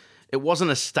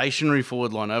wasn't a stationary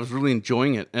forward line. I was really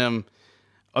enjoying it.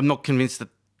 I'm not convinced that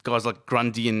guys like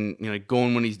Grundy and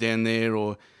Gawn when he's down there,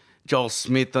 or Joel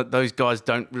Smith, those guys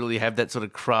don't really have that sort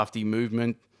of crafty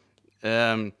movement.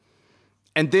 And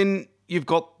then you've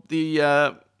got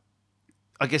the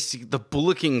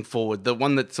bullocking forward, the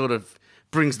one that sort of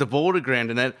brings the ball to ground.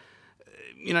 And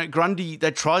that, Grundy,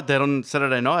 they tried that on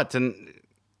Saturday night and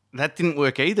that didn't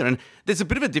work either. And there's a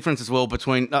bit of a difference as well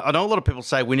between, I know a lot of people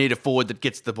say we need a forward that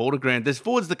gets the ball to ground. There's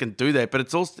forwards that can do that, but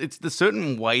it's the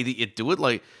certain way that you do it,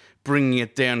 like bringing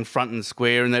it down front and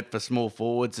square and that for small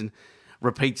forwards and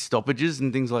repeat stoppages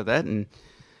and things like that. And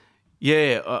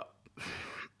yeah,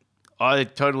 I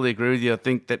totally agree with you. I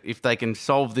think that if they can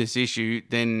solve this issue,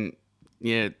 then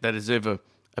yeah, they deserve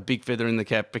a big feather in the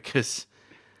cap because,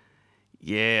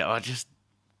 yeah,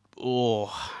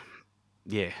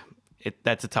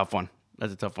 that's a tough one.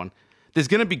 That's a tough one. There's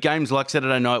going to be games like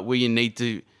Saturday night where you need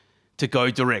to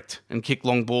go direct and kick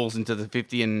long balls into the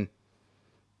 50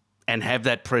 and have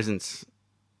that presence.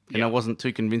 And I wasn't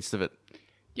too convinced of it.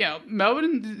 Yeah,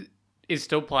 Melbourne is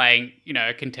still playing,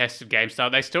 a contested game style.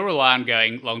 They still rely on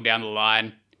going long down the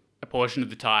line a portion of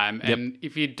the time. And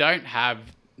if you don't have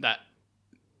that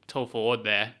tall forward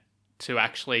there to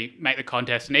actually make the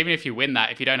contest, and even if you win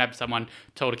that, if you don't have someone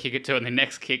tall to kick it to in the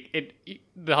next kick,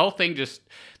 the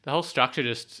whole structure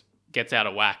just gets out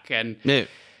of whack. And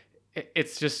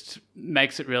it's just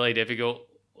makes it really difficult.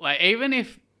 Like, even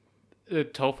if the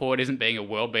tall forward isn't being a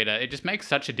world beater, it just makes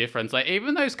such a difference. Like,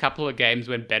 even those couple of games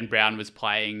when Ben Brown was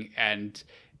playing and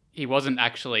he wasn't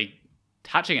actually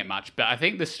touching it much, but I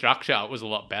think the structure was a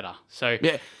lot better. So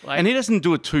yeah, and he doesn't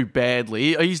do it too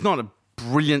badly. He's not a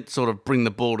brilliant sort of bring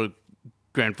the ball to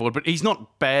ground forward, but he's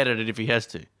not bad at it if he has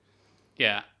to.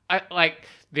 Yeah,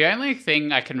 the only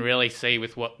thing I can really see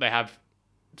with what they have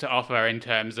to offer in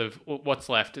terms of what's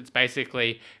left, it's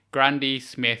basically Grundy,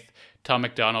 Smith, Tom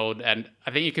McDonald, and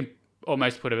I think you can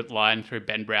almost put a line through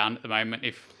Ben Brown at the moment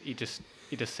if he just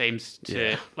seems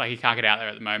to like he can't get out there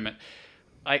at the moment.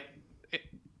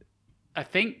 I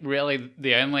think really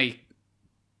the only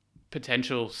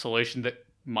potential solution that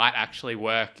might actually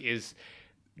work is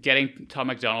getting Tom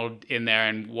McDonald in there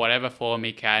in whatever form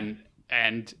he can,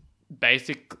 and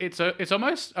it's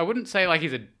almost, I wouldn't say like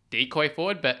he's a decoy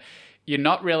forward, but you're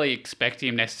not really expecting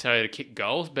him necessarily to kick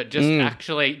goals, but just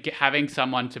actually having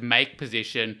someone to make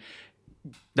position,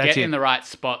 get in the right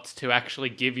spots to actually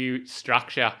give you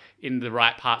structure in the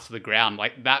right parts of the ground.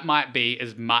 Like, that might be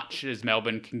as much as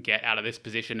Melbourne can get out of this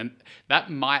position, and that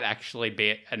might actually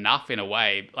be enough in a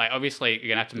way. Like, obviously you're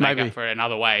gonna have to make up for it in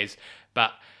other ways,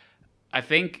 but I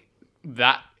think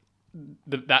that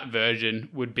that version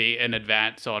would be an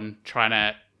advance on trying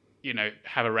to,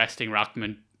 have a resting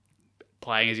ruckman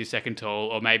playing as your second tall,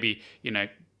 or maybe,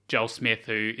 Joel Smith,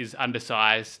 who is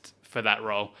undersized for that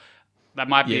role. That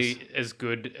might be as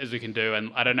good as we can do,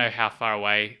 and I don't know how far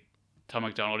away Tom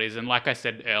McDonald is. And like I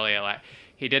said earlier, like,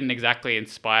 he didn't exactly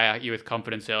inspire you with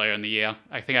confidence earlier in the year.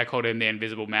 I think I called him the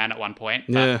invisible man at one point.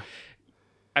 Yeah.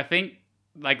 I think,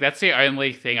 like, that's the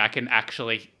only thing I can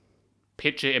actually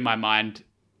picture in my mind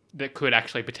that could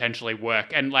actually potentially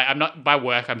work. And like,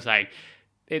 I'm saying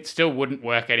it still wouldn't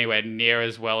work anywhere near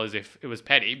as well as if it was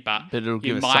Petty, but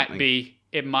it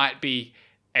might be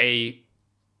a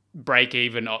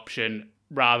break-even option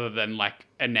rather than like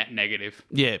a net negative.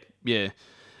 Yeah.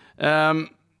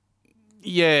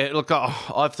 Look,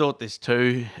 I've thought this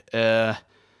too.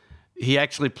 He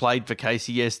actually played for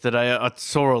Casey yesterday. I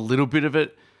saw a little bit of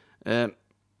it.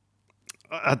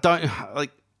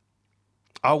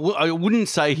 I wouldn't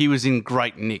say he was in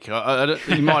great nick.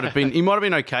 He might have been. He might have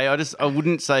been okay. I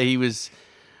wouldn't say he was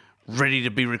ready to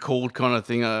be recalled, kind of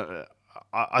thing. I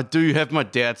do have my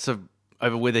doubts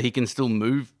over whether he can still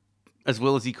move as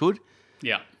well as he could.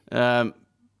 Yeah.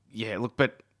 Look,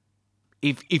 but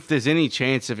if there's any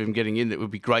chance of him getting in, it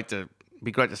would be great to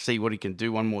see what he can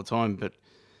do one more time. But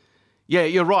yeah,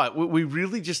 you're right. We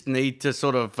really just need to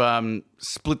sort of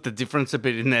split the difference a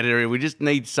bit in that area. We just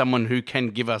need someone who can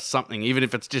give us something, even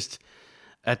if it's just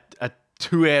a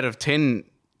 2 out of 10,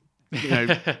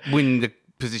 win the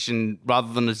position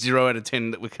rather than a 0 out of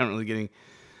 10 that we're currently getting.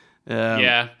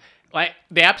 Yeah. Like,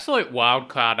 the absolute wild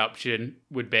card option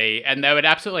would be, and they would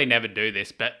absolutely never do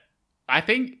this, but I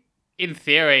think in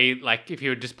theory, like, if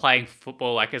you were just playing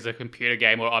football like as a computer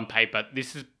game or on paper,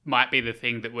 might be the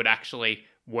thing that would actually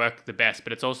work the best,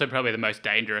 but it's also probably the most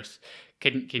dangerous.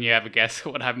 Can you have a guess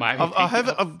what I might be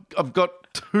thinking of? I've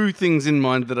got 2 things in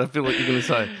mind that I feel like you're going to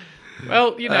say.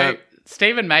 Well,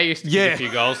 Stephen May used to kick a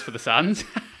few goals for the Suns.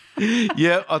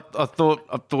 Yeah, I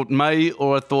thought May,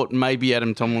 or I thought maybe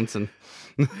Adam Tomlinson.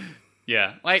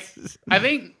 Yeah, like, I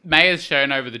think May has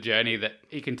shown over the journey that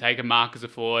he can take a mark as a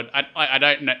forward. I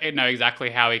don't know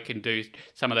exactly how he can do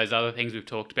some of those other things we've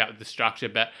talked about with the structure,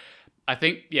 but I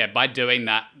think, by doing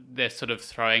that, they're sort of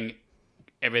throwing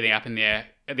everything up in the air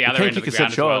at the other end of the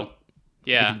ground as well.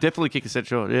 Yeah, he can definitely kick a set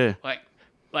shot. Yeah,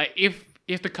 like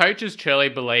if the coaches truly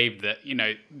believe that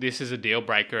this is a deal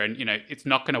breaker and it's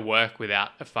not going to work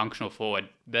without a functional forward,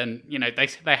 then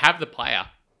they have the player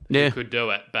who could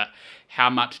do it. But how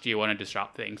much do you want to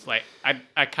disrupt things? Like,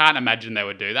 I can't imagine they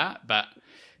would do that, but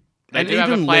they do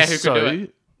have a player who could do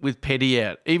it. With Petty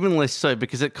out, even less so,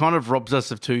 because it kind of robs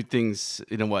us of 2 things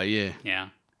in a way. Yeah. Yeah.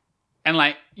 And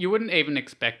like, you wouldn't even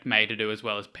expect May to do as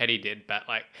well as Petty did, but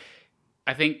like,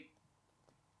 I think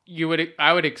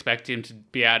I would expect him to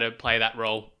be able to play that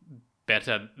role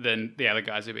better than the other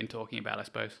guys we've been talking about, I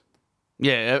suppose.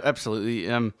 Yeah, absolutely.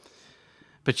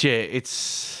 But yeah,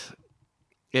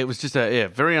 it was just a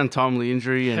very untimely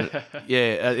injury, and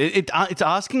it's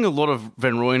asking a lot of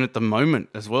Van Rooyen at the moment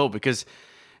as well, because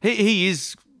he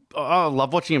is. I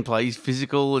love watching him play. He's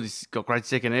physical. He's got great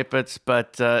second efforts,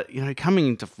 but coming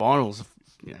into finals,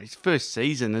 his first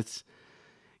season,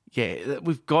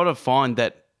 we've got to find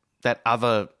that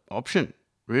other option,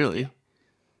 really.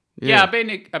 Yeah,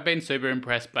 I've been super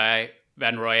impressed by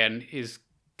Van Rooyen, his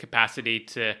capacity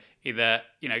to either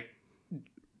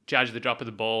judge the drop of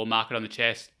the ball, mark it on the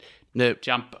chest,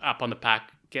 jump up on the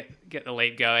pack, get the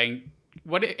leap going.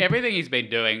 Everything he's been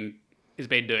doing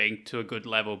to a good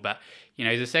level, but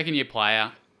he's a second-year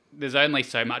player. There's only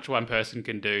so much one person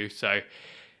can do, so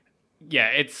yeah,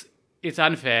 it's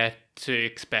unfair to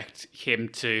expect him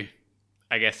to,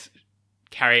 I guess,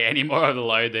 carry any more of the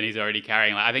load than he's already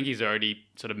carrying. Like, I think he's already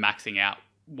sort of maxing out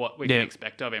what we can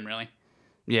expect of him, really.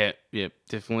 Yeah,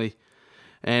 definitely.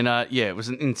 And it was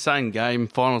an insane game,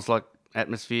 finals-like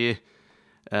atmosphere.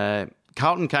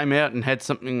 Carlton came out and had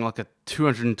something like a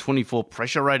 224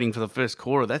 pressure rating for the first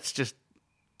quarter. That's just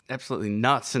absolutely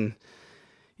nuts. And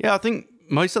I think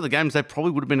most of the games, they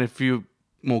probably would have been a few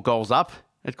more goals up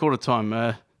at quarter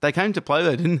time. They came to play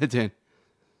though, didn't they, Dan?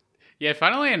 Yeah,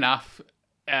 funnily enough,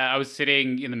 I was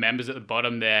sitting in the members at the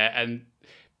bottom there, and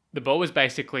the ball was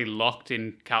basically locked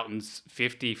in Carlton's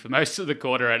 50 for most of the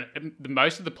quarter, and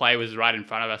most of the play was right in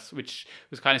front of us, which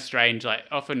was kind of strange. Like,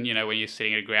 often, when you're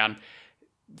sitting at a ground,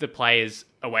 the play is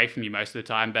away from you most of the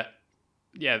time, but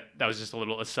yeah, that was just a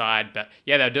little aside. But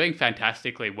yeah, they were doing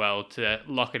fantastically well to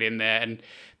lock it in there, and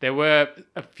there were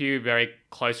a few very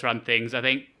close run things. I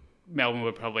think Melbourne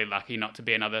were probably lucky not to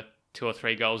be another 2 or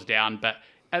 3 goals down, but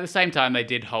at the same time, they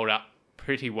did hold up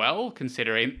pretty well,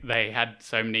 considering they had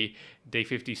so many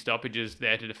D50 stoppages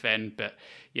there to defend. But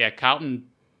yeah, Carlton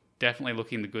definitely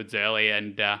looking the goods early,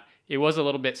 and it was a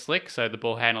little bit slick, so the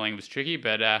ball handling was tricky,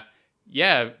 but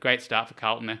great start for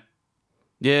Carlton there.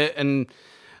 Yeah, and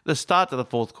the start to the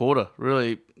fourth quarter,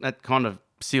 really, that kind of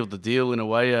sealed the deal in a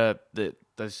way.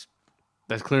 Those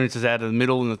clearances out of the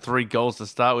middle and the 3 goals to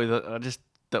start with,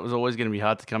 that was always going to be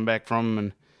hard to come back from.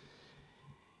 And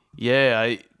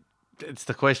it's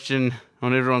the question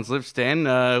on everyone's lips, Dan.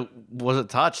 Was it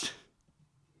touched?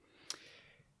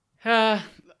 Does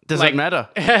it matter?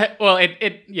 Well, I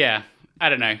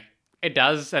don't know. It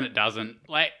does and it doesn't.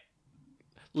 Like,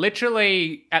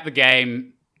 literally at the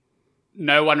game,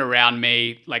 no one around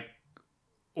me,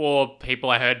 or people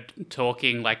I heard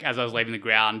talking, as I was leaving the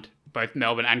ground, both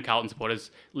Melbourne and Carlton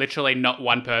supporters, literally not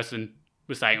one person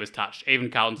was saying it was touched, even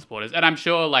Carlton supporters. And I'm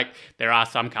sure, there are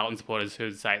some Carlton supporters who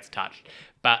would say it's touched.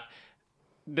 But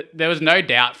there was no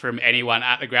doubt from anyone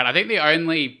at the ground. I think the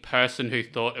only person who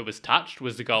thought it was touched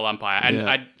was the goal umpire.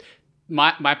 And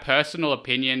my personal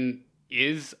opinion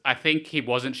is I think he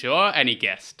wasn't sure and he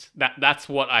guessed. That's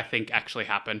what I think actually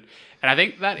happened. And I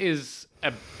think that is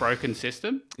a broken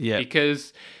system. Yeah.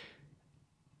 Because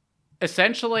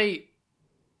essentially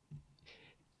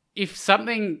if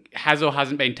something has or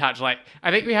hasn't been touched, like,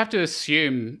 I think we have to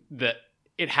assume that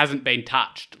it hasn't been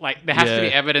touched. Like, there has to be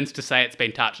evidence to say it's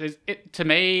been touched. To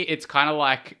me, it's kind of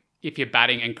like if you're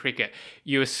batting in cricket,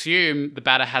 you assume the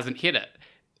batter hasn't hit it.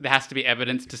 There has to be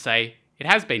evidence to say it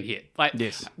has been hit. Like,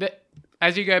 yes.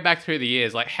 As you go back through the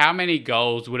years, like, how many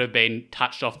goals would have been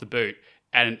touched off the boot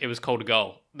and it was called a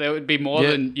goal? There would be more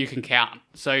than you can count.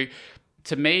 So,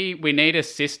 to me, we need a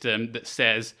system that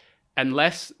says,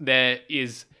 unless you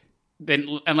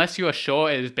are sure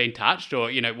it has been touched,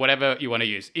 or, you know, whatever you want to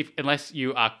use, unless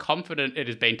you are confident it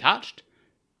has been touched,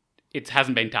 it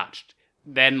hasn't been touched.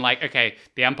 Then, like, okay,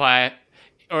 the umpire,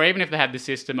 or even if they had the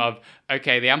system of,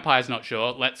 okay, the umpire's not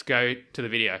sure, let's go to the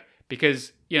video.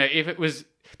 Because, you know, if it was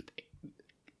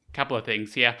a couple of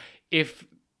things here, if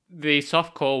the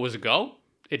soft call was a goal,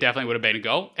 it definitely would have been a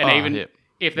goal. And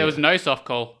if there was no soft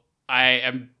call, I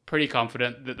am pretty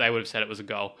confident that they would have said it was a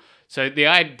goal. So the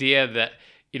idea that,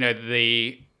 you know,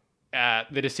 the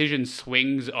decision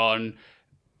swings on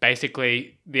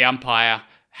basically the umpire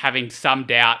having some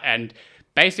doubt, and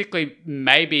basically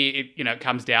maybe it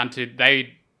comes down to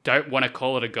they don't want to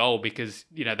call it a goal because,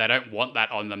 you know, they don't want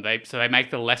that on them. So they make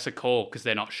the lesser call because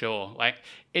they're not sure. Like,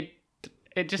 it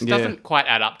just doesn't quite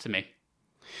add up to me.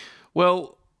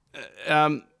 Well,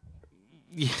 where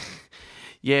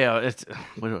do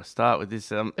I start with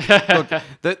this? Look,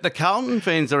 the Carlton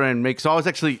fans around me, because I was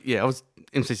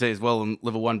MCC as well in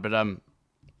level 1, but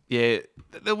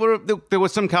there were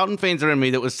some Carlton fans around me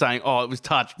that was saying, "Oh, it was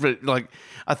touched," but like,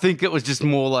 I think it was just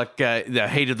more like the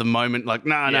heat of the moment. Like,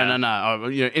 no,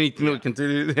 you know, anything that we can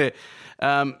do there.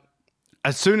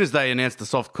 As soon as they announced the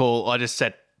soft call, I just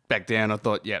sat back down. I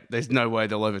thought, there's no way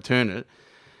they'll overturn it.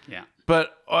 Yeah,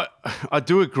 but I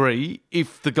do agree.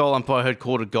 If the goal umpire had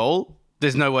called a goal,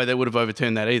 there's no way they would have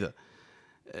overturned that either.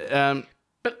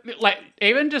 But, like,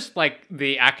 even just, like,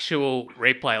 the actual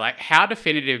replay, like, how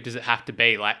definitive does it have to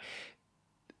be? Like,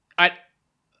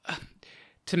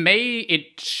 to me,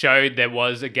 it showed there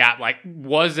was a gap. Like,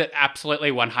 was it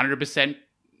absolutely 100%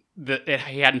 that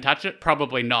he hadn't touched it?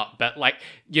 Probably not. But, like,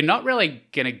 you're not really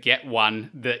going to get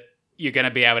one that you're going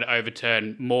to be able to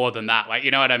overturn more than that. Like, you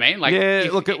know what I mean? Like,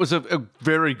 it was a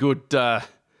very good... it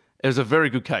was a very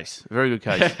good case. A very good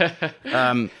case.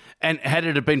 And had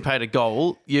it have been paid a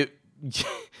goal, you'd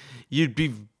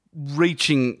be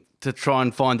reaching to try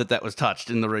and find that was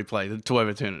touched in the replay to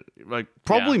overturn it. Like,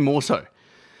 probably more so.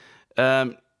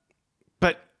 But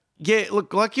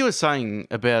look, like you were saying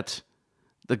about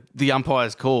the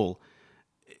umpire's call,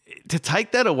 to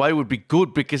take that away would be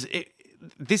good, because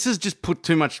this has just put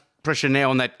too much pressure now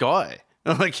on that guy.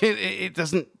 Like, it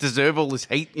doesn't deserve all this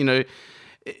heat, you know.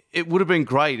 It would have been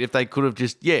great if they could have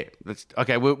just, we're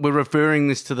referring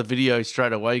this to the video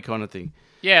straight away kind of thing.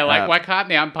 Yeah, like, why can't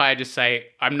the umpire just say,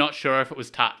 I'm not sure if it was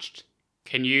touched?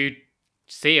 Can you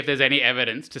see if there's any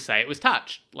evidence to say it was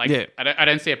touched? Like, I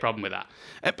don't see a problem with that.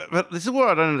 But this is what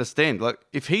I don't understand. Like,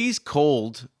 if he's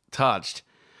called touched,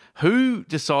 who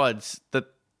decides that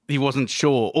he wasn't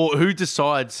sure? Or who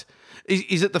decides,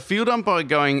 is it the field umpire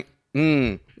going,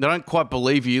 they don't quite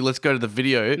believe you, let's go to the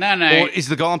video? No. Or is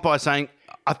the goal umpire saying,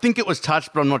 I think it was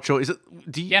touched, but I'm not sure. Is it?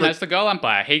 No, it's the goal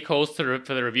umpire. He calls for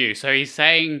the review. So he's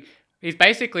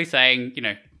basically saying, you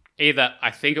know, either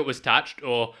I think it was touched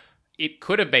or it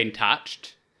could have been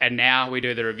touched, and now we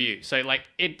do the review. So, like,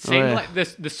 it seems like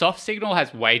the soft signal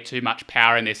has way too much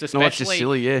power in this, especially it's just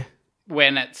silly,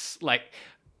 when it's like,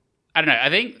 I don't know.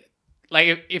 I think,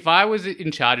 like, if I was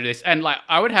in charge of this, and, like,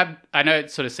 I know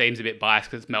it sort of seems a bit biased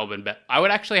because it's Melbourne, but I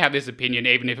would actually have this opinion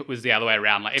even if it was the other way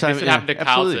around. Like, if this had happened to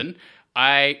Carlton,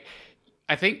 I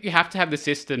think you have to have the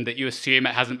system that you assume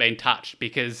it hasn't been touched,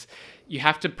 because you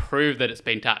have to prove that it's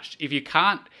been touched. If you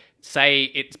can't say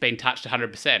it's been touched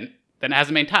 100%, then it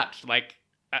hasn't been touched. Like,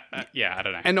 I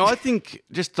don't know. And I think,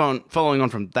 just following on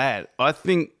from that, I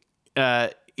think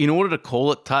in order to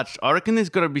call it touched, I reckon there's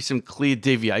got to be some clear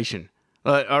deviation.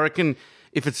 I reckon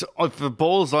if the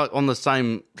ball's like on the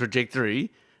same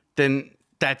trajectory, then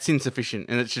that's insufficient,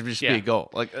 and it should just be a goal.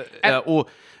 Like, or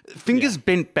fingers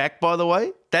bent back, by the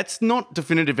way, that's not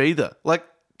definitive either. Like,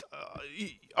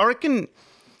 I reckon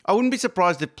I wouldn't be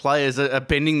surprised if players are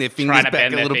bending their fingers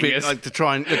back a little bit, like, to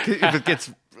try and, like, if it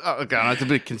gets. It's a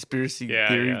bit of conspiracy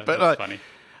theory, but that's funny.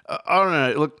 I don't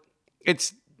know. Look,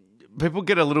 it's people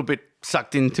get a little bit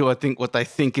sucked into, I think, what they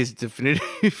think is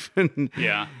definitive, and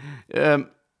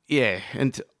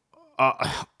and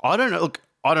I don't know. Look,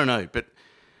 I don't know, but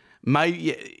maybe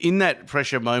in that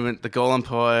pressure moment, the goal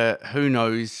umpire, who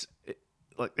knows?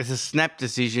 Like, it's a snap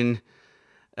decision.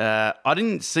 I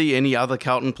didn't see any other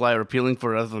Carlton player appealing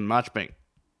for it other than Marchbank.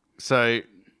 So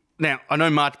Now, I know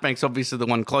Marchbank's obviously the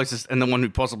one closest and the one who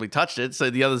possibly touched it, so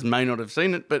the others may not have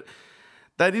seen it, but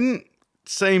they didn't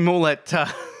seem all that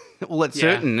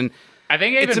certain. And I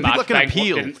think even it's a bit like an Marchbank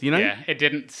appeal, you know? Yeah, it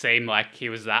didn't seem like he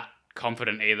was that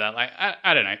confident either. Like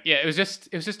I don't know. Yeah, it was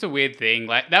just a weird thing.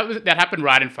 Like that happened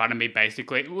right in front of me,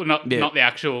 basically. Well, not the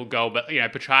actual goal, but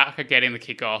Petrarca getting the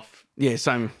kickoff. Yeah,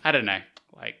 same. I don't know.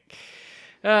 Like,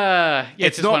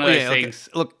 it's just one of those things.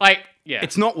 Look,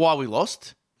 it's not why we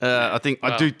lost. I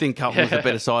do think Carlton was the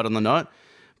better side on the night.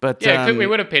 But we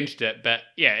would have pinched it. But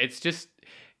yeah, it's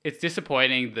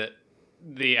disappointing that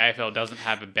the AFL doesn't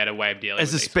have a better way of dealing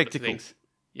with these spectacle. Sort of things.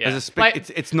 Yeah, as a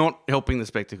spectacle, it's not helping the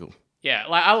spectacle. Yeah,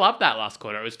 like I loved that last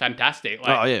quarter. It was fantastic.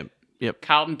 Like, oh yeah, yep.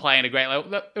 Carlton playing a great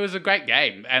level. It was a great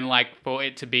game, and like for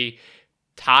it to be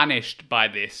tarnished by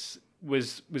this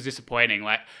was disappointing.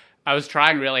 Like I was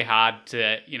trying really hard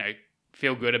to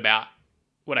feel good about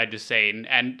what I just seen,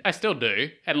 and I still do.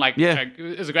 And like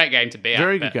it was a great game to be at.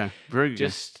 Very good game. Very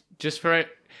good. Just for it,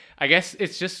 I guess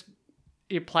it's just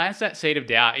it plants that seed of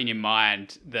doubt in your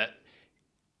mind that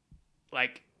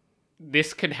like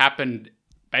this could happen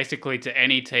basically to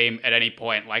any team at any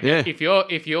point. Like if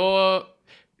you're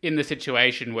in the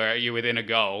situation where you're within a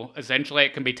goal, essentially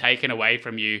it can be taken away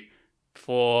from you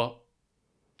for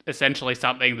essentially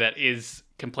something that is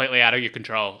completely out of your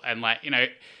control. And like,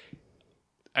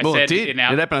 it did. It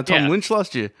happened to Tom Lynch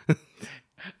last year.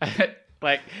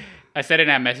 Like I said in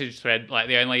our message thread, like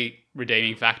the only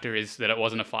redeeming factor is that it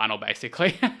wasn't a final,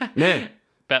 basically. Yeah.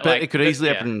 But it could easily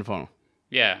happen in the final.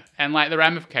 Yeah, and like the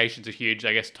ramifications are huge.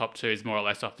 I guess top two is more or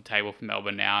less off the table for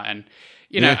Melbourne now, and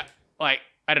like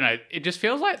I don't know, it just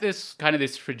feels like there's kind of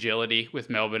this fragility with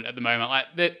Melbourne at the moment.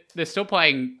 Like they're still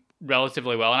playing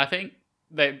relatively well, and I think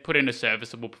they put in a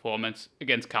serviceable performance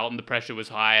against Carlton. The pressure was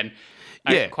high, and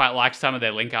I quite liked some of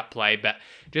their link-up play, but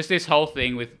just this whole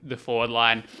thing with the forward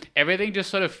line, everything just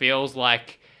sort of feels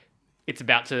like it's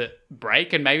about to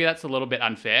break, and maybe that's a little bit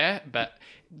unfair, but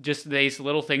just these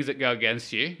little things that go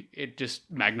against you, it just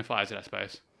magnifies it, I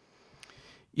suppose.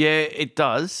 Yeah, it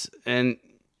does. And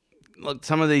look,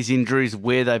 some of these injuries,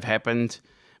 where they've happened,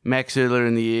 Max earlier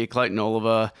in the year, Clayton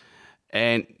Oliver,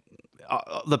 and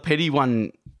the Petty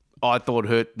one I thought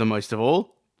hurt the most of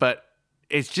all. But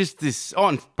it's just this,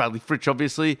 and Bradley Fritsch,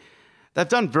 obviously. They've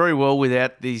done very well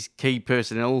without these key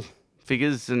personnel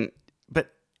figures,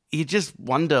 but you just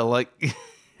wonder, like,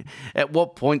 at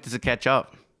what point does it catch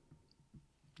up?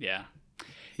 Yeah.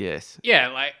 Yes. Yeah,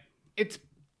 like it's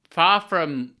far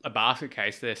from a basket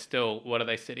case. They're still, what are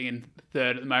they sitting in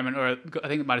third at the moment? Or I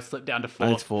think it might have slipped down to fourth. I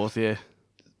think it's fourth, yeah.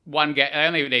 One game. They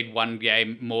only need one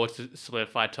game more to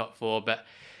solidify top four. But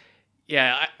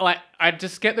yeah, I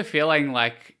just get the feeling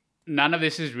like none of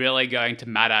this is really going to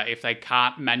matter if they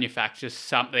can't manufacture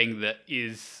something that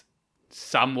is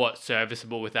somewhat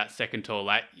serviceable with that second tool.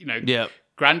 Like,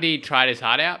 Grundy tried his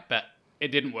heart out, but it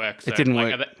didn't work. So, it didn't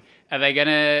work. Are they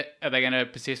gonna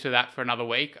persist with that for another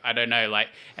week? I don't know. Like,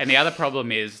 and the other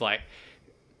problem is like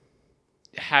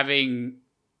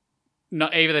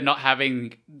not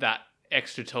having that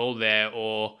extra tool there,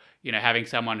 or having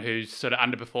someone who's sort of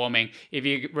underperforming. If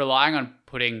you're relying on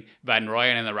putting Van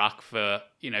Rooyen in the ruck for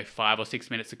 5 or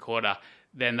 6 minutes a quarter,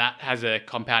 then that has a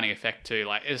compounding effect too.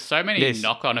 Like, there's so many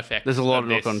knock-on effects. There's a lot of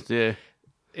knock-ons. Yeah.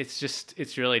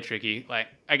 It's really tricky. Like,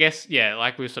 I guess,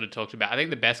 like we've sort of talked about, I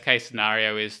think the best case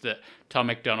scenario is that Tom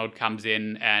McDonald comes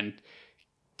in and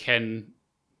can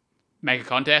make a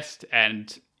contest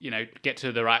and, get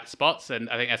to the right spots. And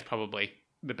I think that's probably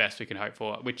the best we can hope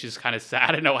for, which is kind of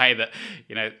sad in a way that,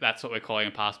 that's what we're calling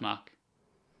a pass mark.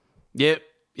 Yep.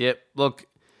 Look,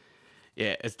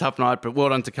 it's a tough night, but well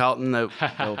done to Carlton. They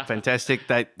were fantastic.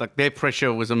 Their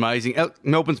pressure was amazing.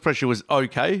 Melbourne's pressure was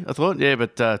okay, I thought. Yeah,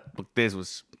 but look, theirs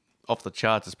was off the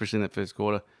charts, especially in that first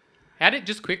quarter. How did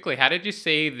you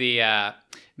see the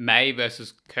May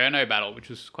versus Curnow battle, which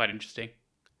was quite interesting?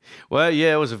 Well,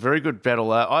 yeah, it was a very good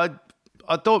battle. I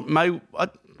thought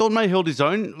May held his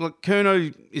own. Like,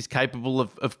 Curnow is capable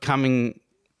of coming,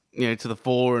 to the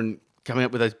fore and coming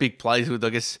up with those big plays with, I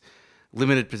guess,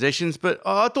 limited possessions, but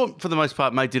I thought for the most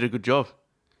part May did a good job.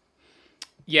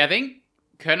 Yeah, I think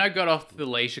Curnow got off the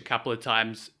leash a couple of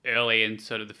times early in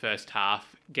sort of the first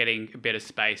half, getting a bit of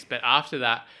space, but after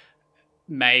that,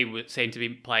 May seemed to be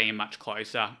playing him much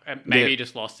closer. Maybe he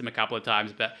just lost him a couple of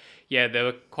times, but yeah, there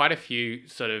were quite a few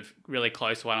sort of really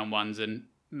close one-on-ones, and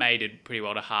May did pretty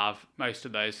well to halve most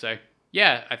of those. So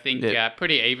yeah, I think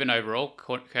pretty even overall.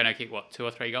 Curnow kicked 2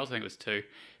 or 3 goals? I think it was 2.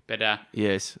 But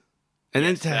yes. And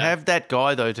then to have that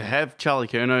guy, though, to have Charlie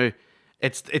Curnow,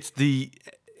 it's the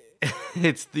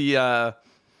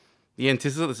the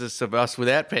antithesis of us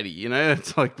without Petty. You know,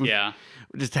 it's like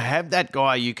just to have that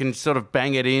guy, you can sort of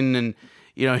bang it in, and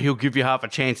you know he'll give you half a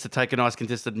chance to take a nice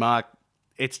contested mark.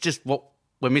 It's just what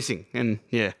we're missing, and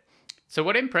yeah. So,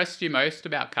 what impressed you most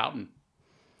about Carlton?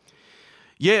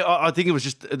 Yeah, I think it was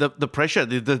just the pressure,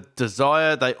 the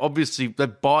desire. They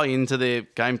buy into their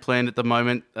game plan at the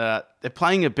moment. They're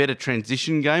playing a better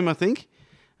transition game, I think.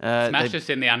 Smashed us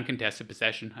in the uncontested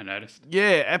possession, I noticed.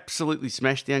 Yeah, absolutely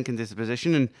smashed the uncontested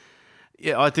possession. And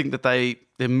yeah, I think that they're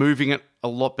moving it a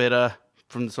lot better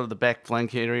from sort of the back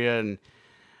flank area, and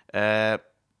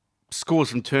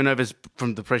scores from turnovers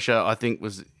from the pressure, I think,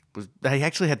 was they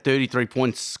actually had 33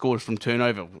 points scored from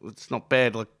turnover. It's not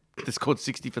bad. Like, they scored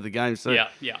 60 for the game. So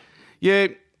yeah.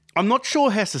 I'm not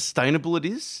sure how sustainable it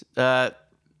is. They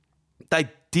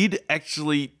did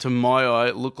actually, to my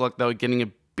eye, look like they were getting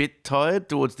a bit tired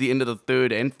towards the end of the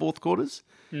third and fourth quarters.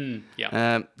 The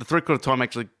 3/4 time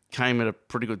actually came at a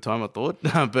pretty good time, I thought.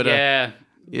 But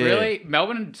really,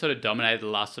 Melbourne sort of dominated the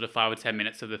last sort of 5 or 10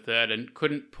 minutes of the third and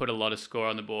couldn't put a lot of score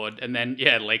on the board. And then,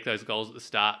 leaked those goals at the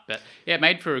start. But yeah, it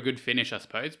made for a good finish, I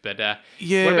suppose. But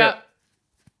what about...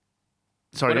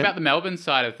 Sorry, what about the Melbourne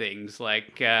side of things?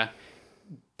 Like,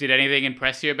 did anything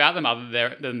impress you about them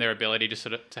other than their ability to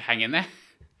sort of to hang in there?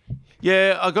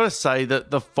 Yeah, I got to say that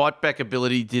the fight back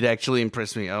ability did actually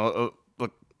impress me.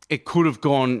 Look, it could have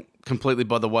gone completely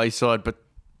by the wayside, but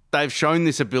they've shown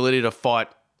this ability to fight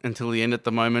until the end at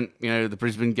the moment. You know, the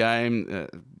Brisbane game,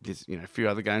 there's, a few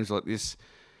other games like this.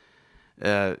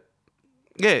 They've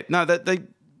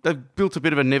built a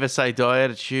bit of a never say die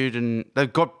attitude, and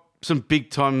they've got some big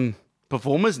time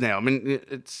performers now. I mean,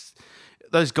 it's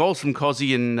those goals from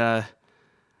Cozzy and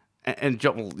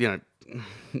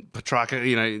Petrarca,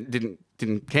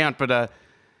 didn't count, but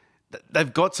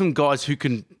they've got some guys who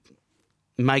can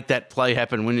make that play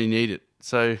happen when you need it.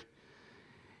 So,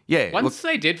 yeah. Once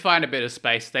they did find a bit of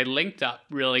space, they linked up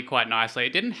really quite nicely.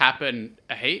 It didn't happen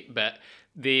a heap, but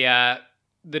the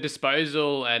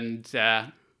disposal and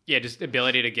just the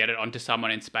ability to get it onto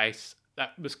someone in space,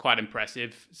 that was quite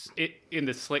impressive. In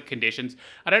the slick conditions.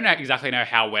 I don't exactly know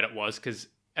how wet it was, because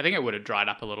I think it would have dried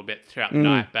up a little bit throughout the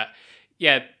night. But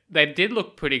yeah, they did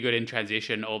look pretty good in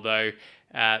transition, although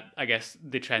I guess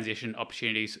the transition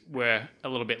opportunities were a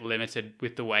little bit limited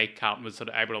with the way Carlton was sort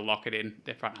of able to lock it in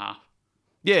their front half.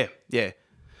 Yeah.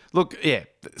 Look,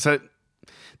 so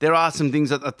there are some things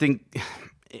that I think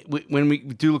when we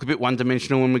do look a bit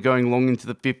one-dimensional when we're going long into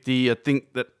the 50, I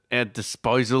think that our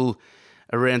disposal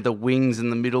around the wings and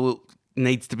the middle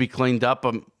needs to be cleaned up.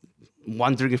 I'm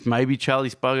wondering if maybe Charlie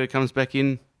Spargo comes back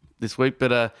in this week.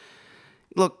 But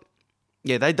look,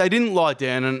 they didn't lie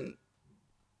down, and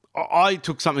I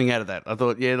took something out of that. I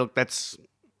thought, that's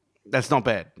not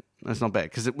bad. That's not bad,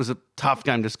 because it was a tough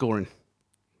game to score in.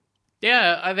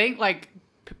 Yeah, I think,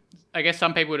 I guess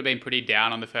some people would have been pretty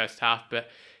down on the first half, but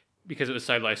because it was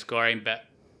so low scoring, but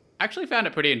I actually found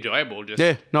it pretty enjoyable. I did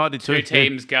too. Two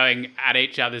teams going at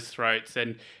each other's throats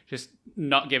and just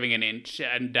not giving an inch.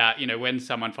 And, when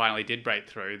someone finally did break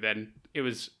through, then it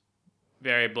was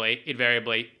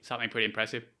invariably something pretty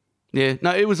impressive. Yeah,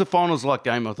 no, it was a finals-like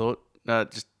game, I thought.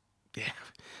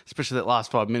 Especially that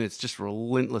last 5 minutes, just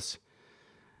relentless.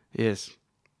 Yes.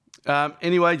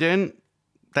 Anyway, Dan,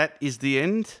 that is the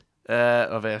end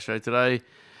of our show today.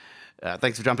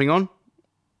 Thanks for jumping on.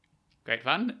 Great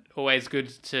fun. Always good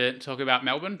to talk about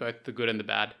Melbourne, both the good and the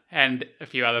bad, and a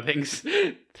few other things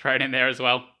thrown in there as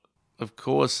well. Of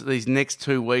course, these next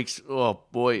 2 weeks, oh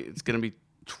boy, it's going to be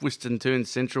twist and turn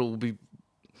central. We'll be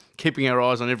keeping our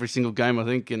eyes on every single game, I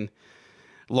think, and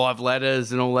live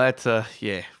ladders and all that.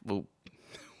 We'll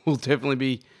definitely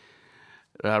be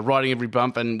riding every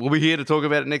bump, and we'll be here to talk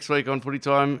about it next week on Footy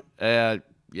Time.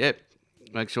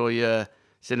 Make sure you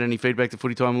send any feedback to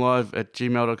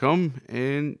footytimelive@gmail.com,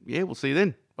 and we'll see you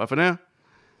then. Bye for now.